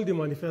all the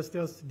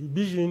manifestos, the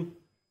vision,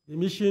 the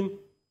mission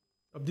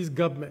of this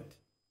government.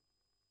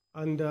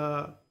 And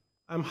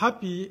I'm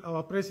happy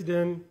our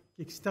president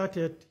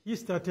started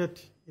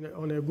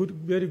on a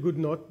very good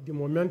note, the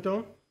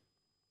momentum.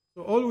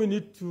 So all we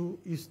need to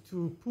is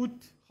to put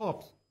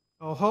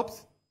our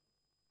hopes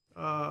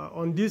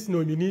on these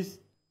nominees,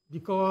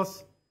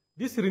 because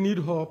this renewed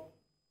hope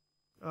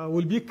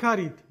will be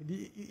carried.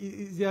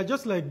 They are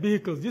just like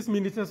vehicles. These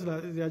ministers,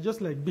 they are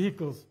just like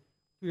vehicles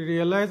to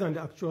realize and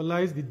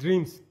actualize the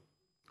dreams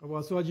of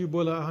Asuwaju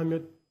Bola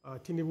Ahmed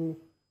Tinubu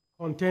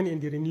contained in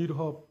the renewed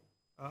hope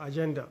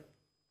agenda.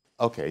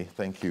 Okay,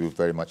 thank you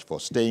very much for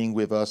staying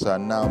with us.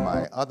 And now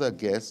my other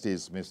guest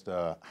is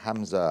Mr.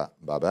 Hamza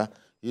Baba.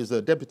 He is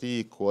the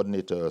Deputy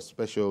Coordinator of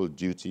Special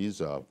Duties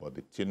for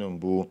the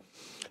Tinubu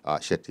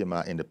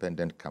Shetima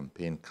Independent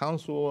Campaign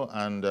Council,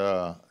 and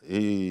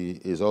he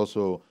is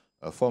also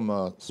a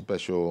former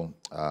Special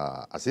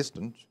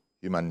Assistant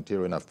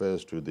Humanitarian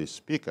Affairs to the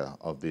Speaker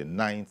of the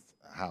 9th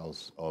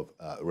House of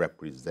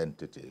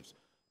Representatives.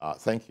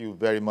 Thank you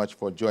very much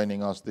for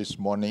joining us this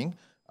morning,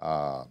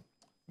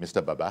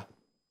 Mr. Baba.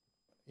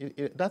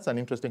 That's an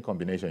interesting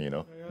combination, you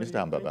know,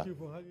 Mr. Baba. Thank you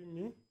for having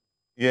me.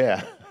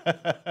 Yeah.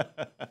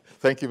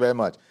 Thank you very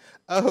much.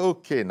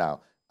 Okay,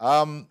 now,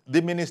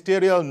 the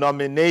ministerial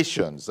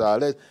nominations.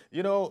 The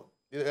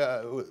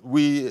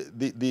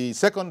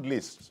second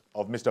list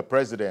of Mr.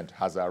 President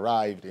has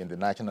arrived in the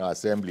National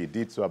Assembly,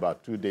 did so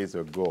about 2 days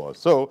ago.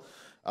 So,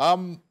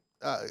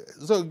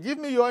 so give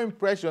me your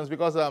impressions,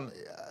 because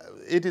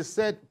it is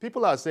said,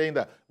 people are saying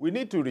that we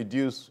need to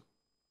reduce,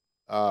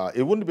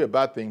 it wouldn't be a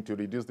bad thing to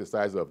reduce the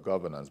size of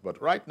governance.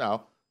 But right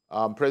now,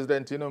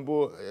 President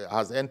Tinubu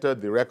has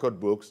entered the record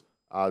books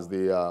as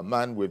the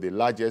man with the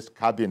largest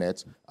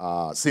cabinet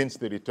since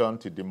the return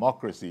to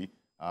democracy.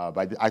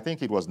 I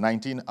think it was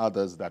 19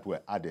 others that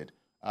were added.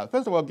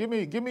 First of all, give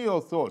me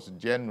your thoughts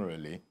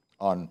generally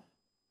on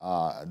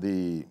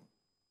the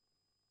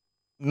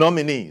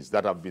nominees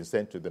that have been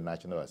sent to the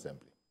National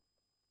Assembly.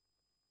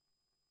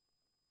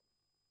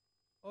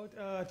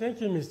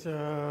 Thank you,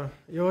 Mr.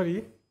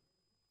 Yori.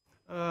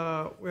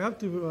 We have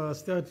to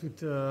start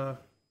with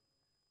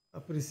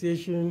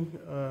appreciating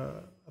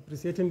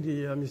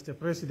Mr.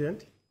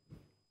 President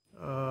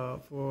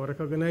for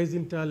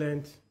recognizing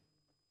talent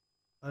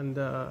and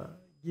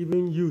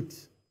giving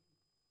youth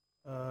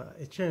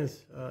a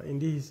chance in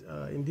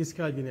this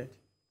cabinet.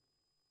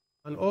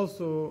 And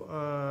also,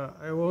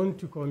 I want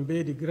to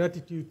convey the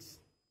gratitude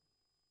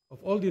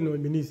of all the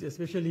nominees,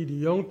 especially the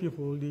young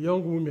people, the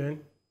young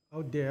women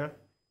out there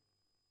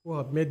who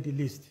have made the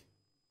list.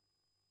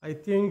 I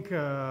think we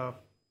are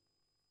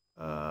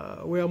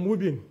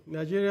moving.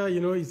 Nigeria,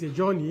 is a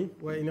journey.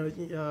 We're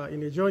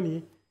in a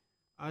journey,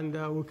 and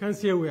we can't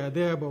say we are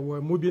there, but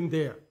we're moving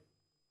there.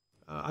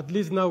 At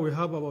least now we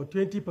have about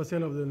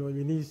 20% of the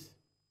nominees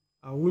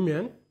are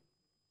women.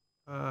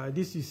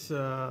 This is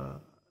a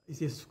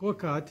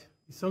scorecard.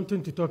 It's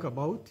something to talk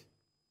about.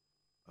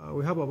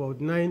 We have about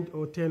 9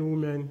 or 10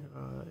 women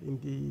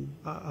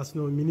as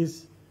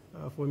nominees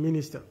for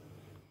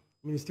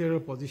ministerial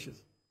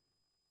positions.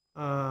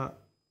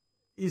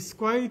 It's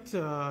quite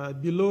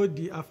below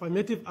the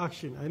affirmative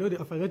action. I know the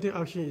affirmative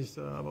action is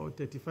about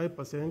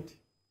 35%.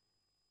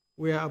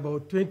 We are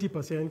about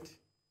 20%,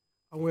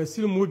 and we're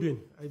still moving.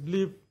 I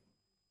believe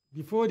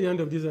before the end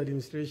of this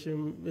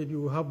administration, maybe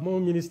we'll have more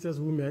ministers,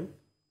 women,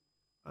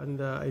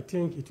 and I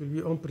think it will be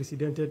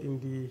unprecedented in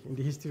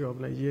the history of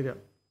Nigeria.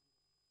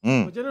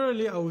 But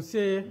generally, I would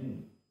say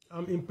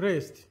I'm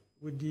impressed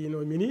with the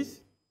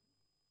nominees.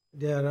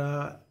 There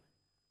are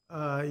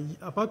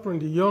apart from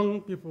the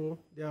young people,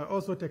 there are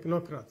also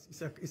technocrats.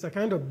 It's a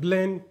kind of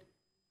blend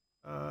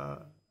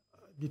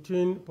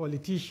between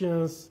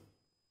politicians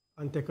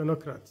and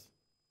technocrats.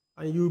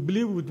 And you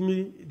believe with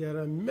me, there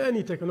are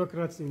many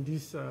technocrats in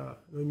these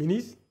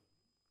nominees.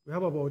 We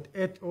have about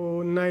 8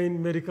 or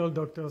 9 medical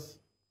doctors,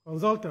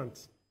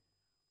 consultants.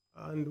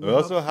 And we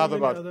also have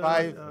about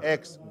 5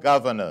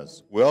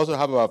 ex-governors. We also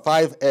have about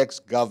 5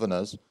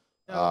 ex-governors.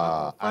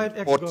 5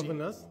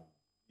 ex-governors.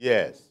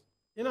 Yes.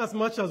 In as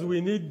much as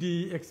we need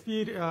the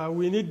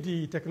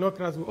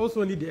technocrats, we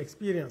also need the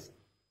experience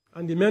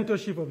and the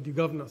mentorship of the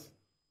governors.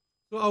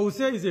 So I would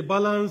say it's a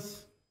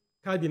balanced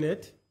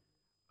cabinet,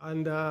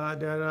 and there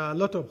are a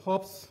lot of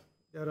hopes,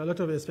 there are a lot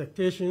of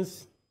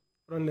expectations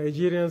from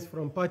Nigerians,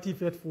 from party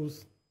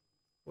faithfuls,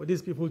 for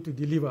these people to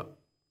deliver.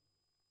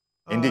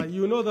 Indeed.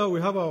 You know that we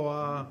have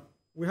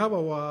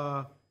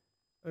our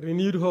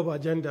renewed hope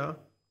agenda.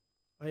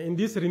 In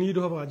this renewed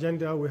hope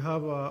agenda, we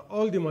have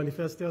all the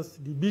manifestos,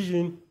 the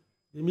vision,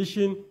 the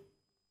mission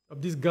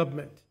of this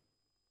government.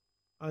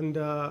 And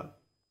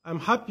I'm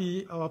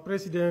happy our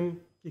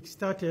president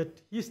started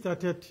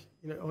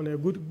on a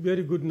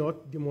very good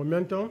note, the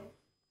momentum.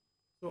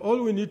 So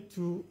all we need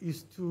to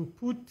is to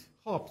put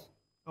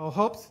our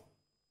hopes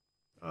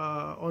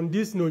on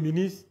these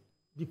nominees,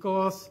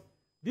 because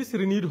this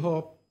renewed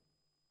hope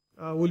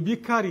will be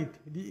carried.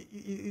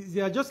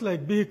 They are just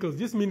like vehicles.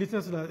 These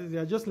ministers, they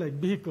are just like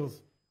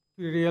vehicles to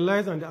to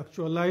realize and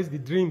actualize the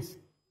dreams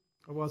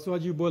of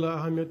Asuwaji Bola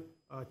Ahmed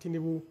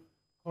Tinubu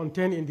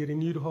contained in the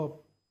Renewed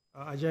Hope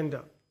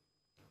agenda.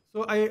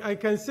 So I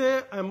can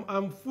say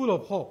I'm full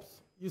of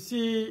hopes. You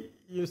see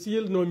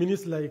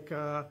nominees like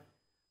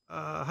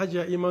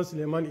Hajia Iman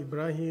Suleiman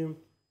Ibrahim,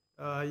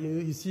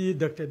 you see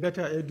Dr.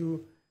 Betta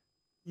Edu,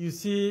 you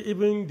see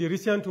even the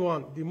recent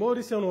one, the more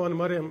recent one,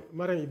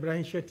 Mariam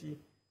Ibrahim Shetty.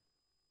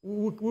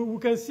 We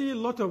can see a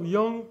lot of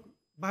young,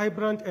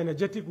 vibrant,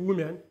 energetic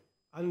women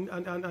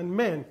and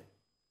men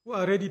who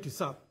are ready to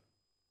serve.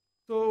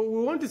 So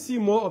we want to see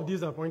more of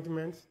these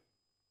appointments,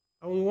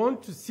 and we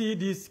want to see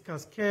this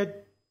cascade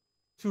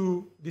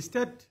to the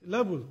state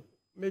level.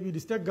 Maybe the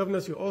state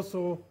governors should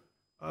also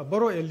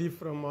borrow a leaf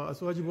from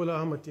Asuwaji Bola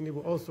Ahmed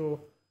Tinubu,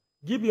 also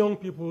give young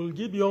people,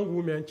 give young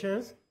women a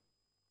chance,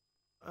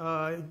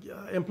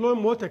 employ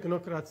more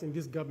technocrats in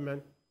this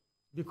government,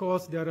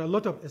 because there are a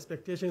lot of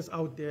expectations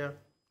out there.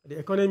 The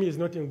economy is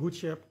not in good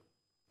shape.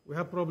 We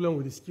have problems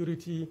with the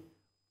security.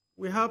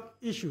 We have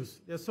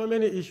issues. There's so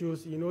many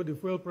issues, the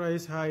fuel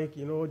price hike,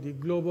 the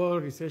global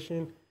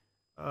recession,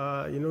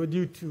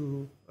 due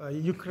to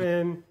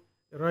Ukraine,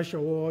 the Russia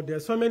war. There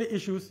are so many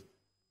issues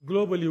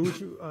globally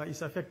which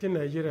is affecting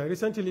Nigeria.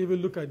 Recently,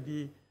 even look at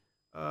the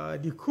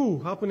coup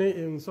happening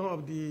in some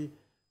of the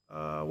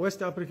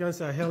West African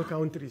Sahel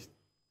countries.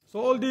 So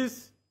all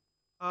this,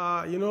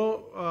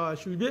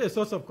 should be a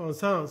source of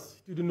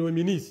concerns to the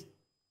nominees.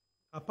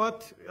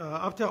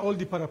 After all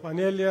the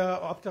paraphernalia,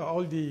 after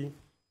all the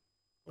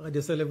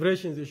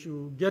celebrations, they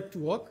should get to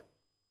work.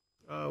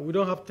 We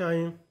don't have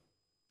time,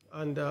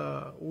 and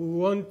we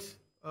want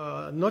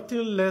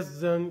nothing less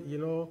than,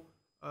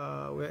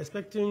 we're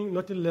expecting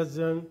nothing less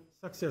than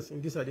success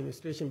in this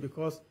administration,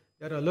 because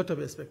there are a lot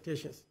of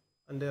expectations,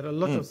 and there are a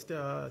lot of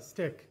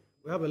stake.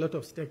 We have a lot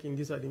of stake in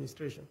this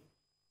administration.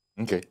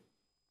 Okay.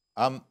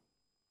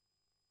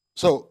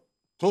 So,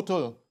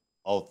 total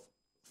of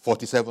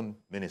 47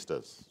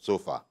 ministers so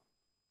far.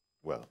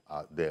 Well,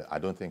 I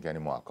don't think any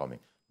more are coming,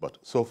 but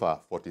so far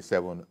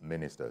 47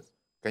 ministers.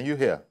 Can you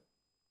hear?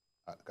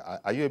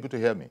 Are you able to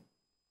hear me? I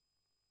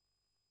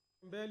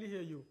can barely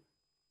hear you.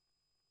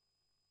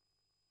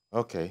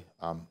 Okay.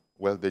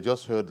 Well, they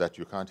just heard that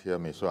you can't hear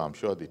me, so I'm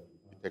sure the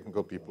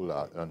technical people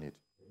are on it.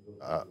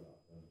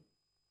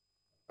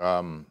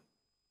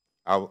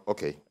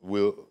 Okay.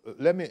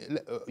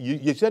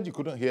 You said you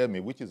couldn't hear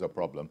me, which is a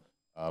problem.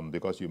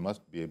 Because you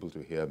must be able to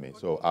hear me.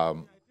 So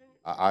You're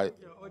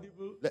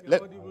audible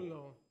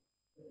now.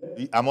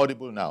 I'm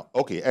audible now.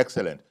 Okay,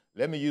 excellent.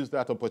 Let me use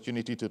that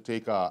opportunity to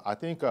take, I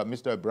think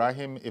Mr.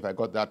 Ibrahim, if I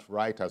got that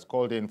right, has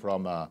called in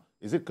from,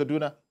 is it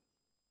Kaduna?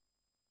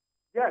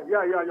 Yeah.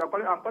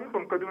 I'm calling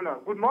from Kaduna.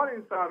 Good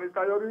morning, sir,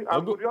 Mr. Yori.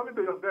 Good morning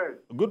to your bed.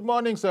 Good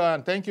morning, sir,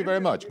 and thank you very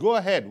much. Go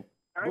ahead.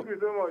 Thank you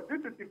so much.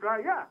 This is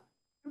Ibrahim. Yeah.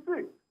 You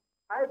see,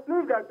 I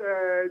believe that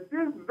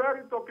this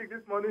very topic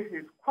this morning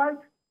is quite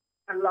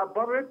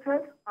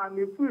elaborated, and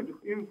it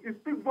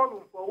speaks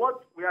volume for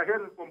what we are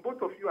hearing from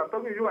both of you. I'm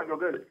talking to you and your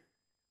girl.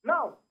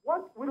 Now,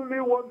 what we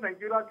really want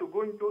Nigeria to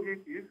go into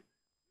it is,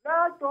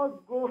 let us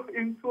go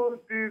into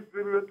this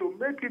to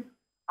make it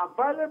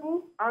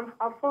available and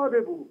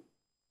affordable.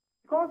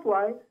 Because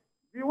why?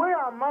 The way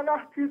our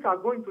manner things are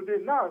going today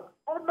now,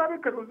 ordinary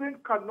kerosene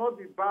cannot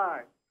be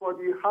bought for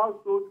the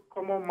household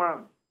common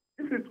man.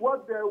 This is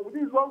what we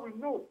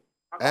know.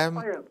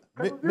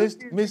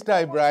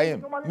 Mr.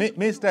 Ibrahim,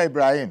 Mr.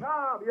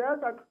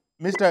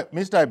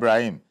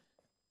 Ibrahim,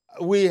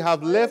 we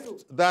have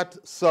left that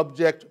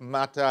subject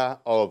matter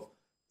of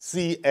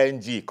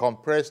CNG,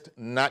 compressed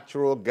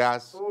natural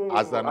gas,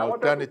 as an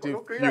alternative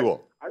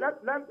fuel. Yes.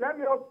 Let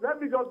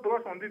me just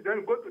brush on this,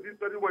 then go to this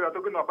study where you're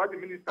talking about the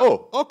ministers.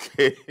 Oh,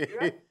 okay.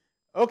 Yeah?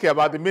 Okay,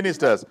 about the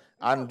ministers.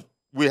 And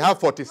we have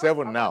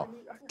 47 now.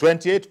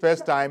 28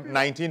 first time,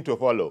 19 to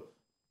follow,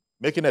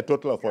 making a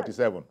total of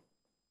 47.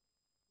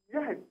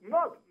 Yes,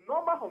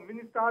 number of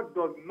ministers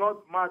does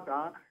not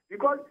matter,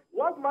 because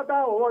what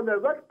matters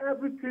is let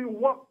everything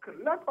work.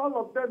 Let all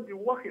of them be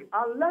working,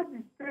 and let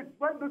the state,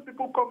 when those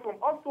people come from,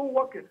 also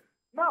working.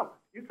 Now,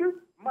 you see,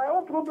 my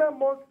own problem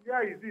most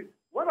here is this.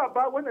 What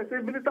about when I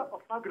say Minister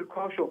of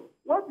Agriculture?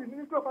 What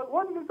Minister of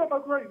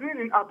Agriculture is doing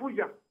in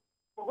Abuja,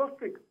 for God's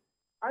sake?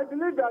 I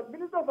believe that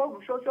Minister of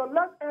Agriculture,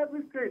 let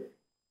every state,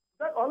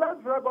 or let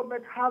the federal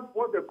government have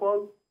what they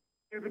call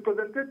a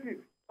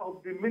representative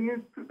of the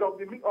Ministry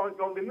of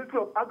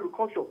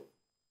Agriculture.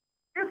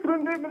 If the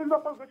Minister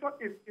of Agriculture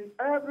is in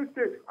every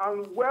state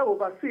and well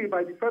overseen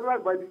by the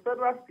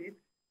federal seat,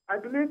 I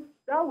believe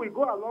that will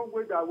go a long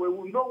way. That way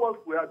we know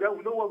what we are there,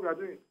 we know what we are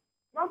doing.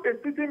 Not a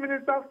sitting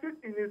minister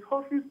sits in his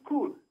office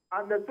school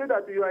and they say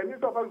that you are a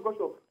Minister of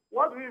Agriculture.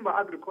 What do you mean by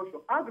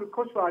agriculture?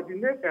 Agriculture, as the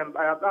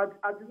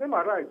name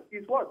arrives,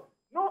 is what?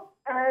 Not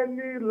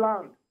any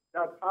land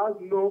that has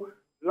no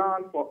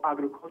land for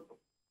agriculture.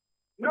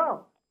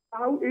 Now,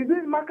 is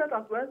it market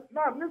as well?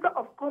 Now, Minister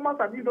of Commerce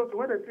and Industry,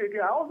 when they say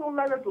again, I also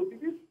like to see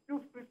this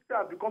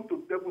have become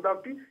to them would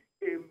have been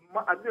a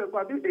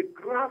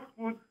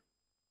grassroots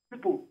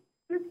people.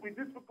 Sit with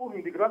these people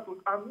in the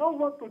grassroots and know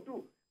what to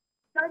do.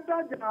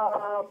 tender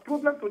their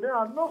problem to them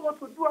and know what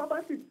to do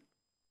about it.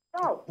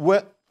 Now,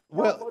 well,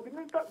 but the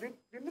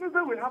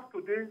minister we have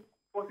today,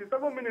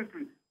 47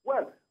 ministry,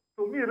 well,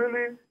 to me,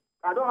 really,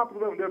 I don't have a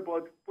problem with that,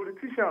 but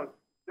politicians,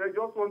 they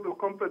just want to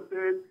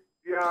compensate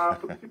their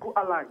political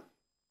allies.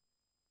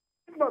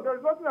 No,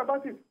 there's nothing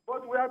about it.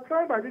 But we are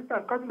trying by this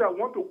time, countries that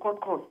want to cut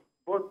costs.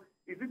 But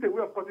is it a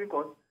way of cutting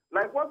costs?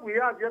 Like what we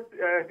had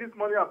this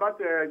morning about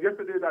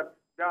yesterday, that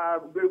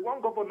the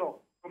one governor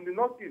from the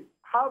Northeast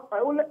have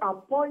only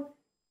appoint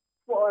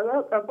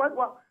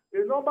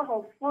a number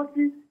of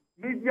 40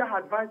 media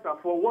advisors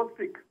for what's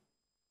sake.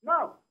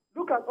 Now,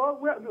 look at all,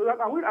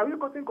 are we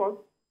cutting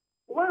costs?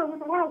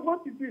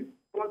 What is this?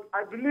 But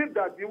I believe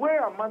that the way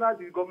and manner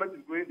the government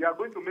is going, they are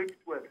going to make it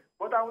well.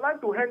 But I would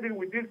like to end it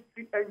with this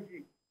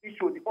CNG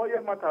issue, the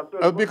oil matter as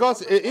well.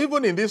 Because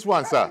even in this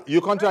one, sir,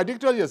 you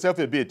contradicted yourself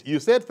a bit. You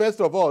said, first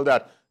of all,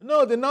 that,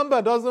 no, the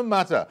number doesn't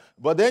matter.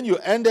 But then you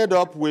ended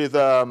up with,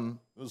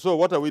 so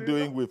what are we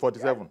doing with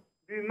 47?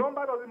 The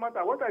number doesn't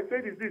matter. What I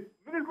said is this.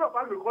 Ministry of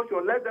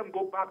Agriculture, let them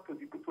go back to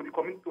the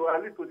community,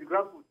 at least to the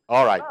grassroots.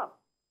 All right. Now,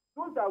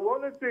 those that we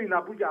always say in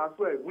Abuja as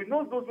well, we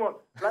know those ones.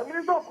 Like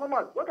Minister of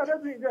Commerce, what are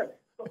they doing there?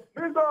 So,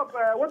 Minister of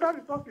Water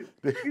Resources,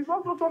 it's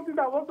also something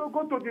that wants to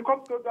go to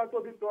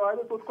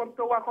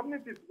our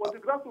communities, what the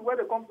grassroots, where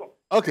they come from.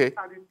 Okay.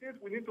 And the things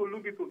we need to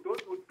look into those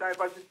to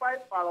diversify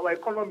our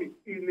economy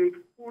in a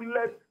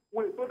fullest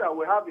way so that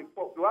we have a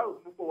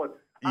move forward.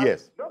 And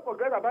yes. Don't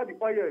forget about the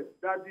oil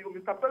that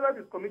Mr. President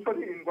is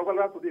commissioning in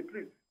Governor today,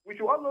 please. We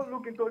should also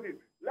look into this.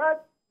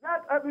 Let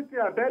everything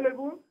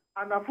available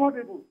and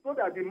affordable so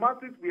that the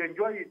masses will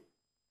enjoy it.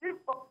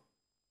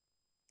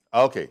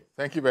 Okay,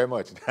 thank you very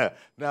much.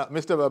 Now,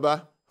 Mr.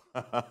 Baba,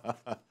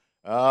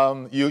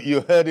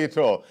 you heard it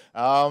all.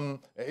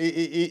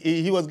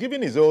 He was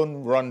giving his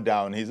own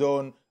rundown, his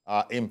own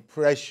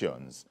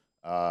impressions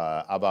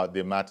about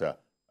the matter.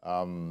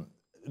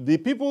 The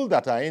people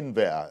that are in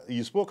there,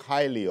 you spoke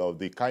highly of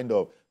the kind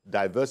of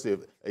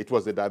it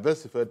was a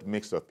diversified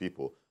mix of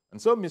people.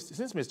 And so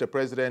since Mr.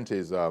 President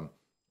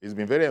he's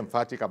been very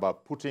emphatic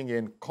about putting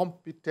in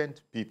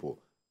competent people,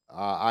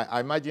 I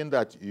imagine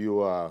that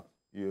you are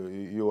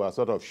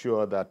sort of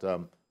sure that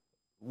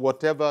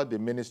whatever the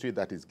ministry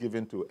that is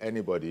given to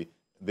anybody,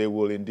 they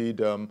will indeed,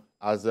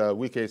 as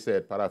Wike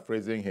said,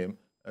 paraphrasing him,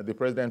 the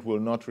president will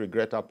not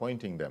regret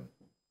appointing them.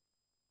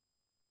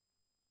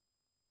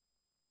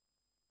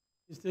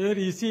 Mr.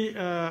 Yeri, you see,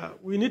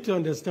 we need to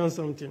understand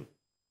something.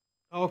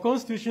 Our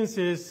constitution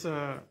says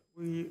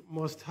we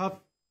must have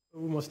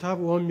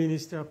one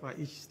minister per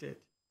each state.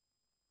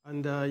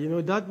 And,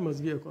 that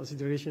must be a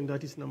consideration.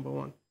 That is number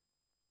one.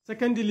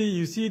 Secondly,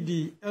 you see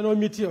the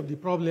enormity of the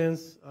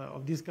problems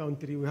of this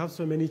country. We have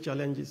so many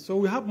challenges. So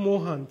we have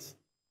more hands.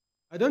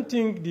 I don't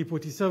think the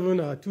 47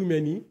 are too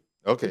many.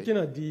 Okay. Looking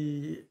at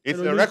the it's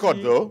a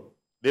record, though.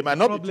 They might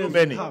not be too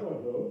many.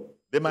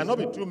 They might not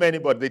be too many,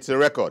 but it's a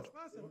record.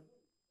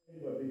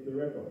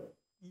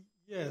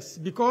 Yes,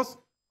 because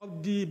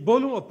of the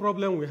volume of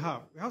problem we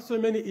have. We have so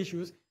many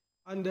issues.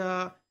 And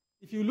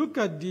if you look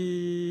at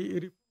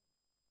the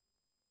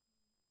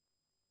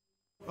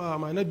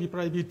might not be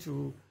private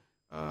to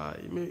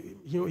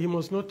he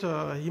must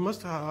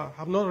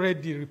have not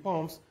read the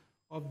reforms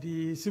of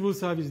the civil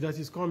service that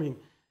is coming.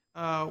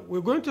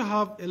 We're going to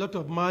have a lot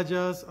of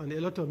mergers and a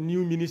lot of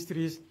new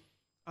ministries,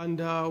 and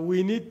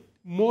we need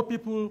more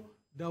people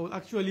that will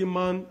actually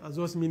man as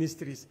those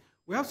ministries.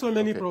 We have so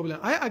many problems.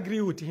 I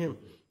agree with him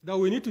that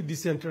we need to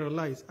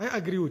decentralize. I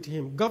agree with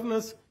him.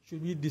 Governance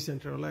should be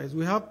decentralized.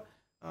 We have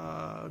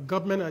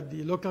government at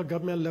the local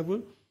government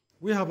level.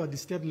 We have at the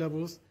state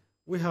levels.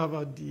 We have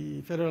at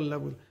the federal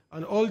level.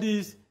 And all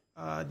these,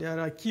 there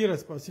are key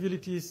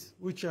responsibilities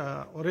which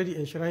are already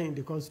enshrined in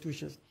the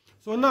constitutions.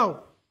 So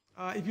now,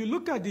 if you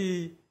look at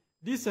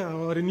this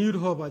renewed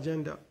hope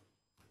agenda,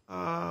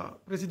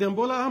 President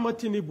Bola Ahmed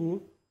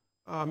Tinubu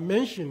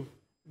mentioned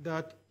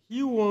that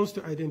he wants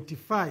to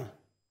identify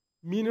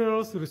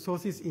minerals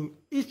resources in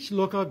each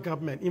local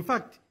government. In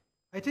fact,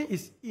 I think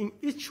it's in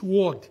each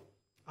ward,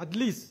 at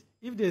least,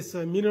 if there's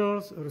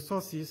minerals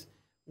resources,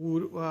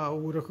 we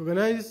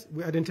recognize,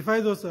 we identify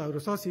those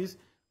resources,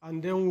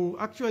 and then we'll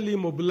actually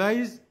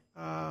mobilize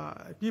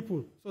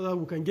people so that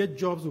we can get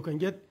jobs, we can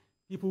get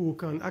people who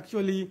can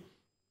actually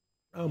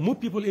move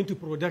people into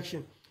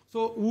production.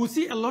 So we'll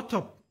see a lot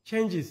of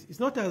changes. It's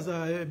not as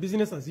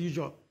business as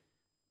usual,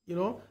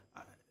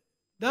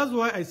 That's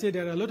why I say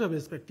there are a lot of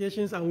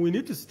expectations, and we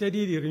need to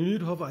study the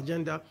renewed hope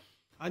agenda.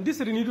 And this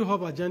renewed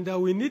hope agenda,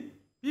 we need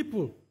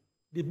people.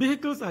 The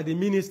vehicles are the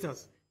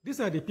ministers. These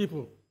are the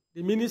people.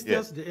 The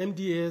ministers, the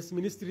MDS,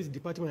 ministries,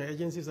 department,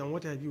 agencies, and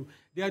what have you.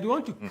 They are the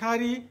ones to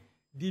carry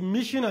the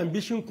mission and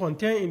ambition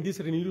contained in this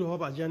renewed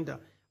hope agenda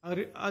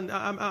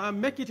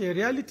and make it a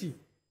reality.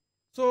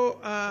 So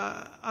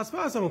as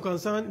far as I'm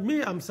concerned,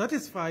 I'm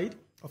satisfied.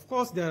 Of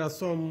course, there are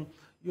some,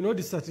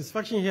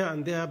 dissatisfaction here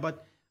and there,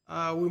 but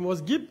we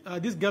must give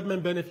this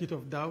government benefit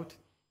of doubt.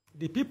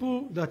 The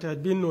people that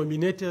have been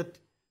nominated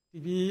to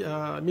be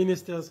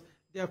ministers,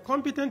 they are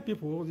competent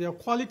people, they are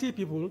quality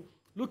people.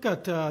 Look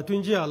at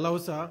Tunji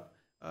Alausa,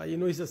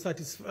 He's a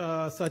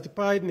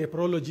certified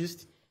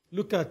nephrologist.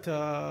 Look at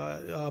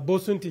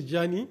Bosun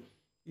Tijani.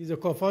 He's a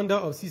co-founder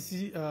of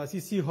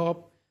CC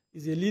Hub.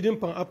 He's a leading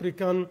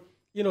Pan-African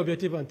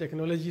innovative and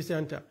technology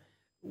center.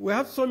 We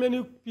have so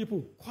many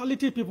people,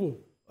 quality people.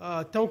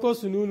 Tanko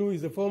Sununu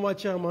is the former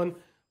chairman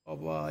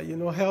of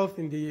health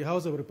in the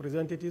House of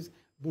Representatives.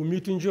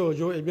 Bumitun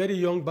Jojo, a very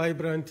young,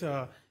 vibrant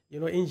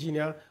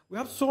engineer. We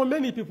have so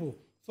many people.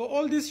 So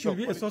all this should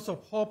be a source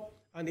of hope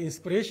and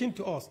inspiration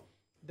to us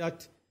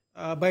that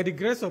by the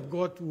grace of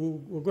God,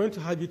 we're going to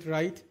have it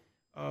right.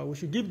 We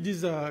should give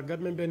this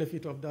government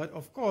benefit of that.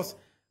 Of course,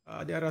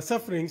 there are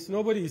sufferings.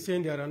 Nobody is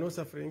saying there are no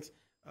sufferings.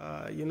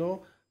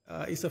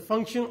 It's a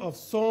function of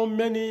so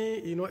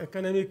many,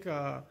 economic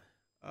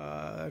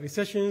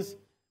recessions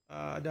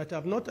that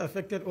have not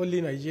affected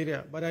only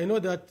Nigeria. But I know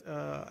that,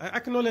 I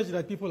acknowledge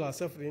that people are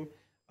suffering,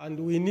 and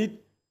we need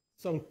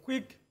some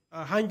quick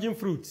hanging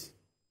fruits.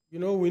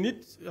 We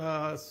need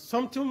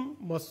something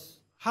must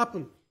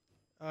happen.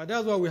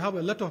 That's why we have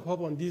a lot of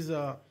hope on these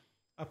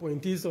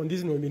appointees, on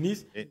these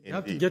nominees. They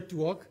have to get to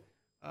work.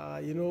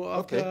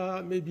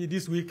 After maybe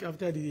this week,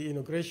 after the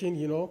inauguration,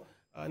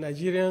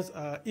 Nigerians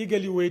are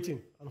eagerly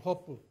waiting and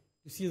hopeful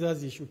to see that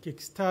they should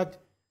kickstart,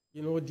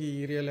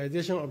 the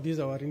realization of this,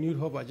 our renewed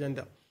hope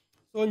agenda.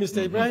 So,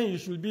 Mr. Ibrahim, you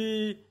should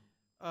be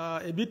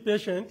a bit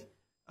patient.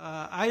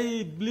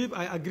 I believe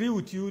I agree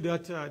with you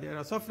that there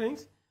are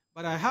sufferings,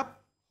 but I have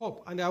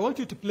hope, and I want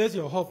you to place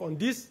your hope on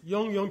these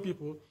young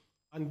people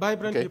and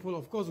vibrant people.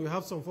 Of course, we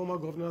have some former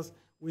governors.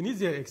 We need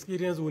their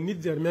experience. We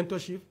need their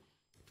mentorship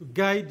to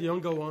guide the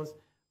younger ones.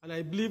 And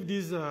I believe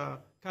this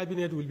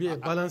cabinet will be a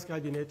balanced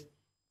cabinet.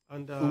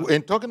 And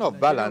in talking of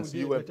balance,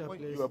 you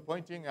were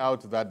pointing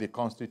out that the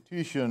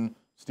Constitution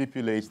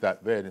stipulates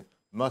that there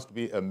must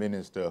be a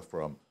minister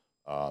from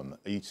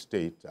each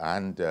state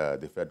and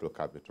the Federal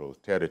Capital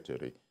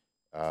Territory.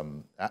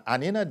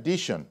 And in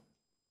addition,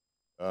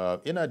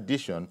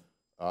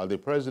 the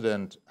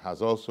president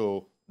has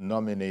also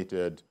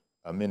nominated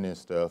a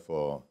minister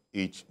for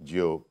each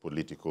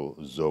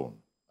geopolitical zone,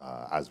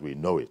 as we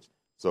know it.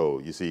 So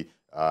you see,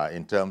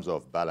 in terms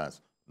of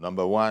balance,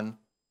 number one,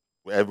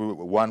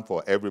 one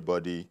for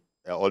everybody,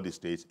 all the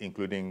states,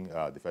 including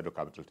the Federal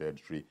Capital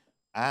Territory,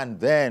 and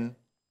then,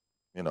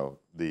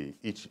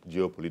 each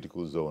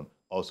geopolitical zone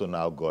also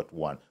now got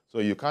one. So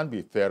you can't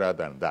be fairer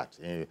than that.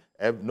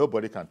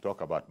 Nobody can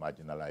talk about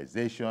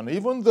marginalization,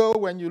 even though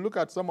when you look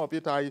at some of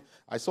it, I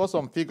saw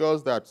some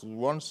figures that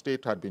one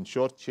state had been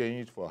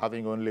shortchanged for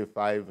having only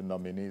 5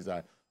 nominees.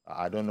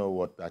 I don't know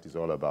what that is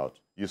all about.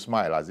 You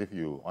smile as if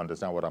you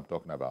understand what I'm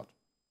talking about.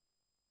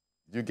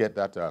 Do you get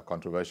that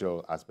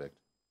controversial aspect?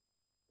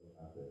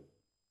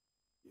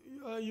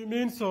 You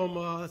mean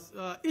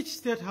each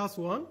state has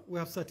one. We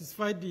have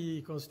satisfied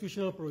the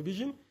constitutional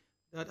provision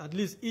that at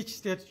least each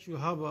state should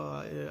have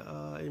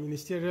a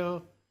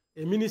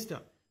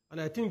minister. And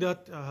I think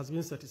that has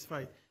been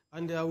satisfied.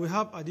 And we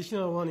have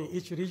additional one in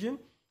each region.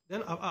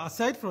 Then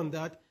aside from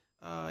that,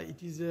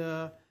 it is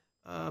a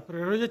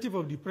prerogative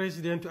of the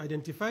president to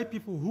identify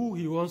people who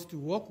he wants to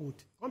work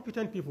with,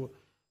 competent people.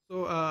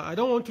 So I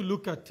don't want to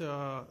look at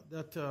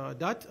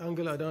that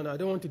angle. I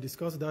don't want to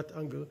discuss that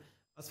angle.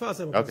 As far as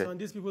I'm concerned,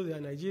 these people, they are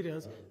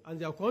Nigerians, and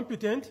they are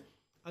competent,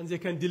 and they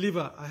can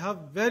deliver. I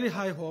have very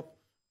high hope.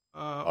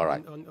 All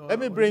right. Let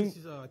me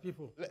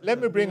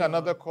bring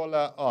another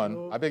caller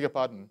on. I beg your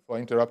pardon for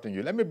interrupting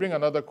you. Let me bring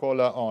another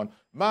caller on.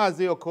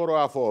 Maazi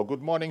Okoroafo,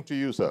 good morning to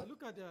you, sir.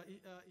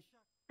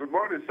 Good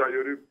morning, sir.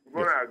 Good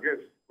morning, I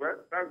guess. Well,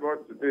 thank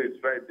God today is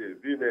Friday.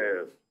 It's been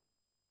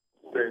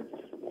St.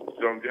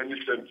 John Vianney.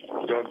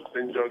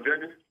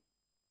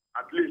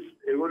 At least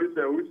a holy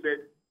saint who said,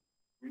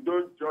 we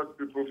don't judge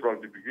people from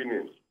the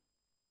beginning.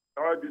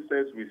 All these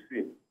things we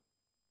see,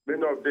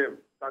 many of them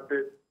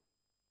started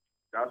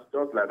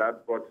just like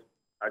that, but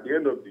at the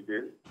end of the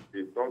day,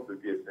 they turned to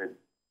be a saint.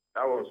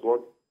 That was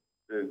what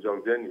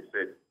John Vianney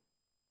said.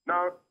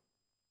 Now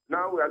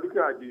we are looking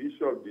at the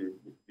issue of the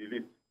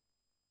elite.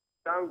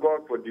 Thank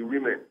God for the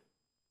women.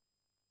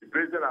 The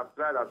president has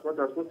tried as much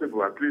as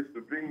possible, at least,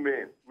 to bring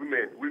men,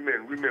 women.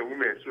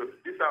 So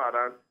this time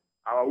around,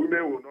 our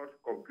women will not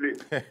complain.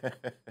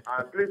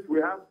 At least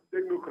we have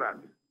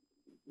technocrats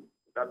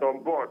that are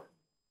on board.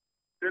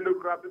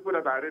 Technocrats, people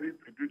that are ready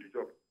to do the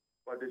job.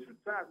 But they should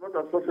try as much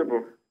as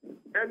possible.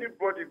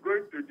 Anybody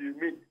going to the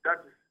meet,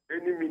 that is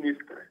any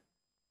minister,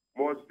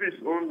 must be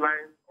his own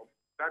line of,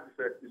 that is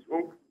his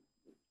own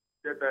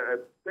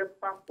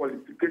paper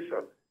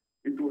qualification.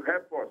 It will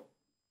help us.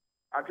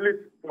 At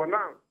least for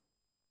now,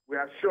 we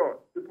are sure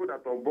people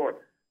that are on board,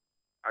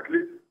 at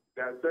least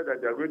they have said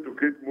that they are going to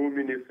create more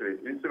ministries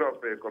instead of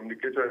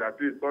communication.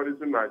 At least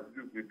tourism and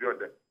youth will be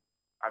on there.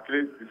 At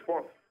least the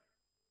sports.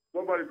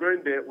 Somebody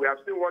going there, we have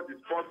seen what the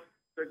sports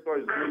sector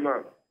is doing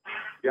now.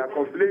 They are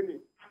complaining.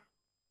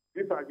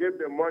 If I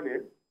gave them money,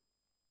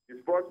 the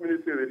sports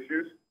ministry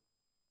refused.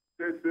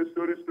 Say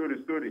story.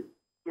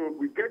 So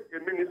we get a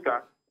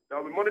minister that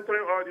will be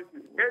monitoring all this.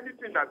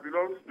 Anything that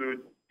belongs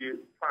to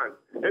the fans,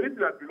 anything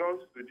that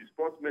belongs to the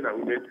sportsmen and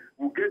women,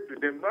 will get to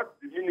them, not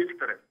the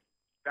ministry.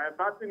 Divert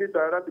passing it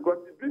around because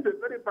it brings a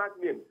very bad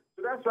name.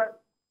 So that's why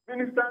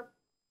ministers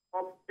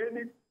of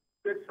any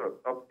section,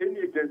 of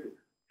any agency,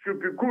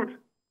 should be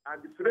good and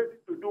is ready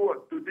to do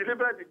what? To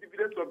deliver the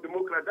dividends of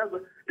democracy. That's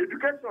what,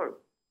 education.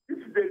 This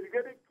is the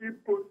educated key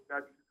post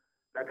that,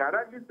 like I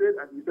rightly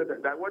said, and he said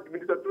that what the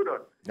minister told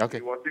us. Okay.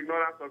 It was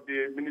ignorance of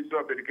the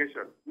Minister of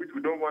Education, which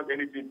we don't want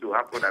anything to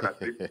happen. And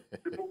at least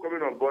people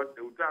coming on board,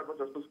 they will try as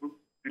much as possible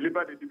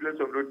deliver the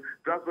dividends of road.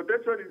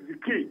 Transportation is the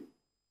key.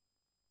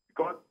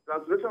 Because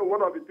transportation,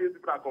 one of the things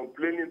people are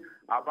complaining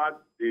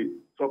about the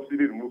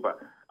subsidy removal.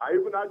 I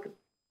even argue.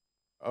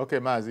 Okay,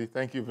 Mazi,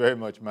 thank you very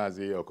much,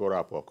 Mazi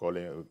Okora, for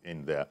calling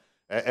in there.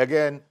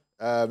 Again,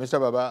 Mr.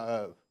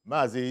 Baba,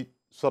 Mazi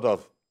sort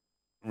of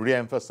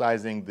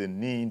re-emphasizing the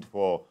need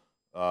for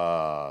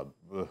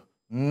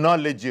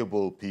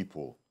knowledgeable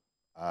people,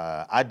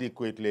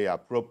 adequately,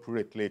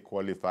 appropriately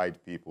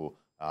qualified people.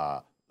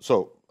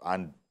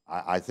 And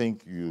I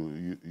think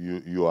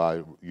you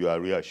are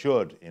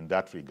reassured in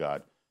that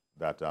regard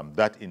that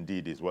that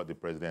indeed is what the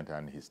president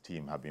and his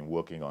team have been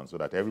working on, so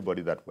that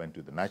everybody that went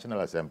to the National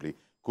Assembly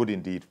could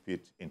indeed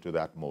fit into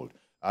that mold.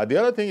 The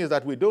other thing is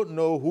that we don't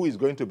know who is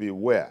going to be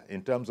where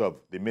in terms of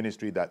the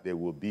ministry that they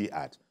will be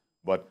at.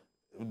 But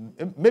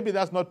maybe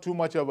that's not too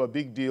much of a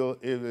big deal,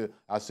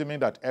 assuming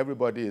that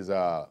everybody is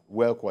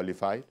well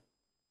qualified.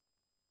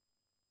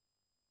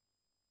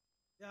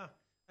 Yeah,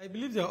 I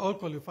believe they're all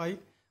qualified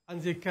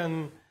and they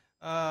can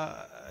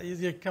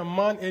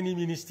man any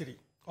ministry.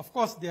 Of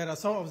course, there are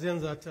some of them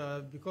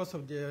that, because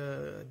of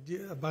their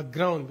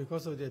background,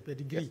 because of their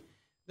pedigree.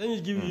 Let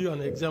me give you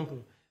an example.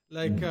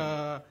 Like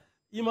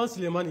Iman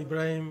Suleiman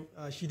Ibrahim,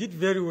 she did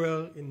very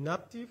well in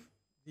NAPTIF.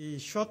 The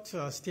short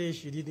stay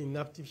she did in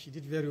NAPTIF, she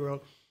did very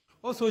well.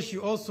 Also, she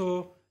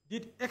also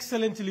did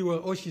excellently well,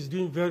 or she's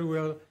doing very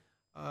well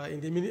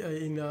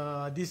in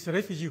this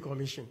refugee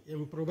commission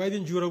in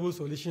providing durable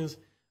solutions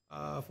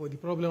for the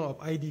problem of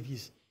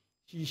IDPs.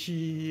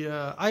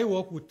 I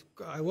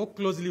work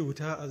closely with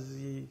her as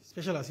the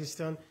special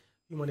assistant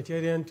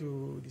humanitarian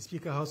to the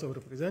Speaker House of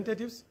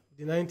Representatives,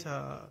 the 9th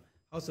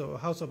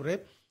House of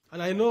Rep,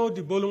 and I know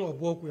the volume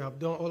of work we have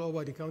done all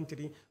over the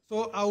country.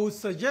 So I would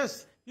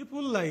suggest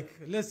people like,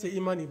 let's say,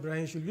 Iman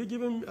Ibrahim should be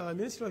given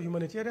Ministry of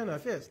Humanitarian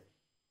Affairs.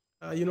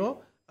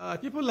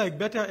 People like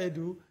Betta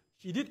Edu,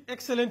 she did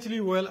excellently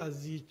well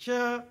as the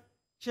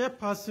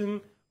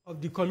chairperson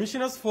of the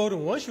Commissioners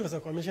Forum when she was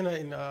a commissioner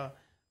in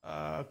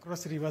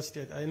Cross River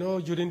State. I know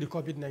during the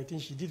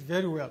COVID-19 she did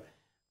very well.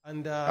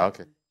 And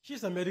okay.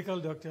 She's a medical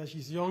doctor,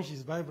 she's young,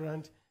 she's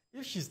vibrant.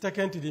 If she's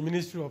taken to the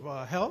Ministry of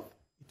Health,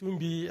 it won't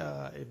be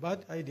a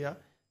bad idea.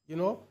 You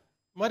know,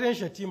 Marian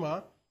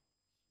Shatima,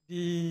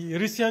 the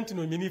recent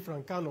nominee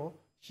from Kano,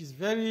 she's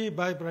very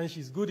vibrant,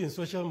 she's good in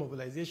social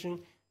mobilization.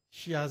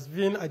 She has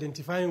been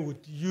identifying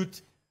with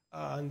youth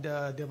and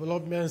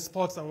development,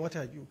 sports, and what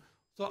have you.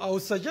 So I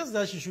would suggest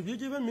that she should be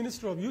given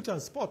Ministry of Youth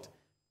and Sport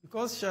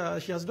because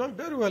she has done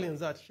very well in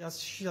that.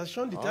 She has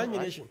shown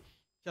determination. Right.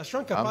 She has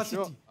shown capacity.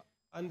 Sure.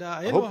 And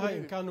I know her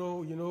in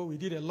Kano, you know, we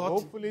did a lot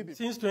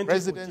since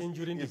 2014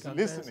 during the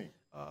campaigns.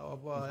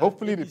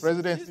 Hopefully the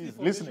presidency is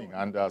listening,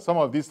 and some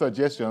of these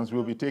suggestions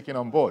will be taken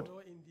on board. You know,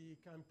 in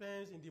the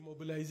campaigns, in the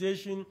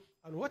mobilization,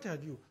 and what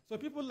have you. So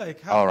people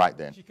like her, all right,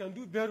 then. She can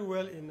do very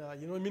well in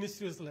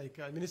ministries like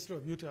Ministry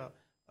of Youth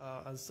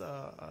and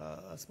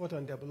Sport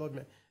and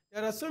Development.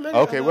 There are so many.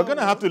 Okay, we're going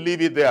to have to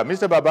leave it there.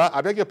 Mr. Baba,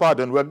 I beg your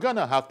pardon. We're going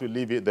to have to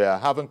leave it there. I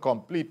haven't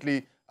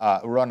completely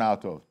run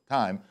out of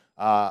time.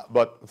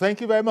 But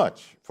thank you very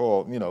much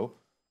for,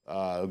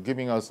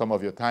 giving us some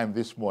of your time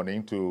this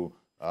morning to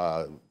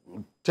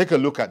take a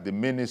look at the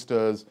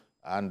ministers.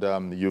 And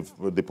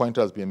the point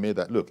has been made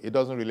that, look, it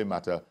doesn't really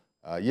matter.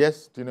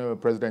 Yes,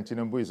 President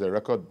Tinubu is a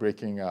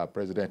record-breaking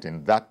president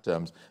in that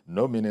terms.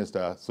 No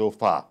minister so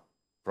far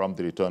from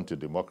the return to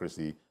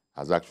democracy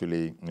has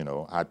actually,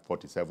 had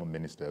 47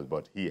 ministers,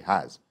 but he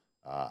has.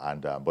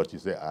 But you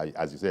say,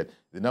 as you said,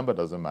 the number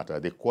doesn't matter.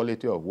 The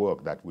quality of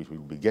work that we will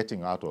be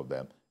getting out of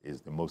them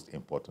is the most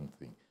important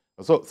thing.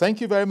 So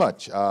thank you very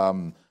much.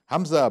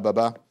 Hamza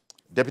Baba,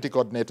 Deputy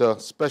Coordinator,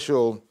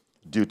 Special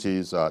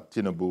Duties,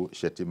 Tinubu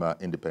Shetima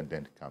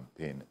Independent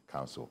Campaign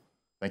Council.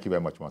 Thank you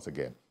very much once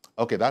again.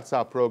 Okay, that's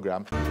our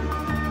program.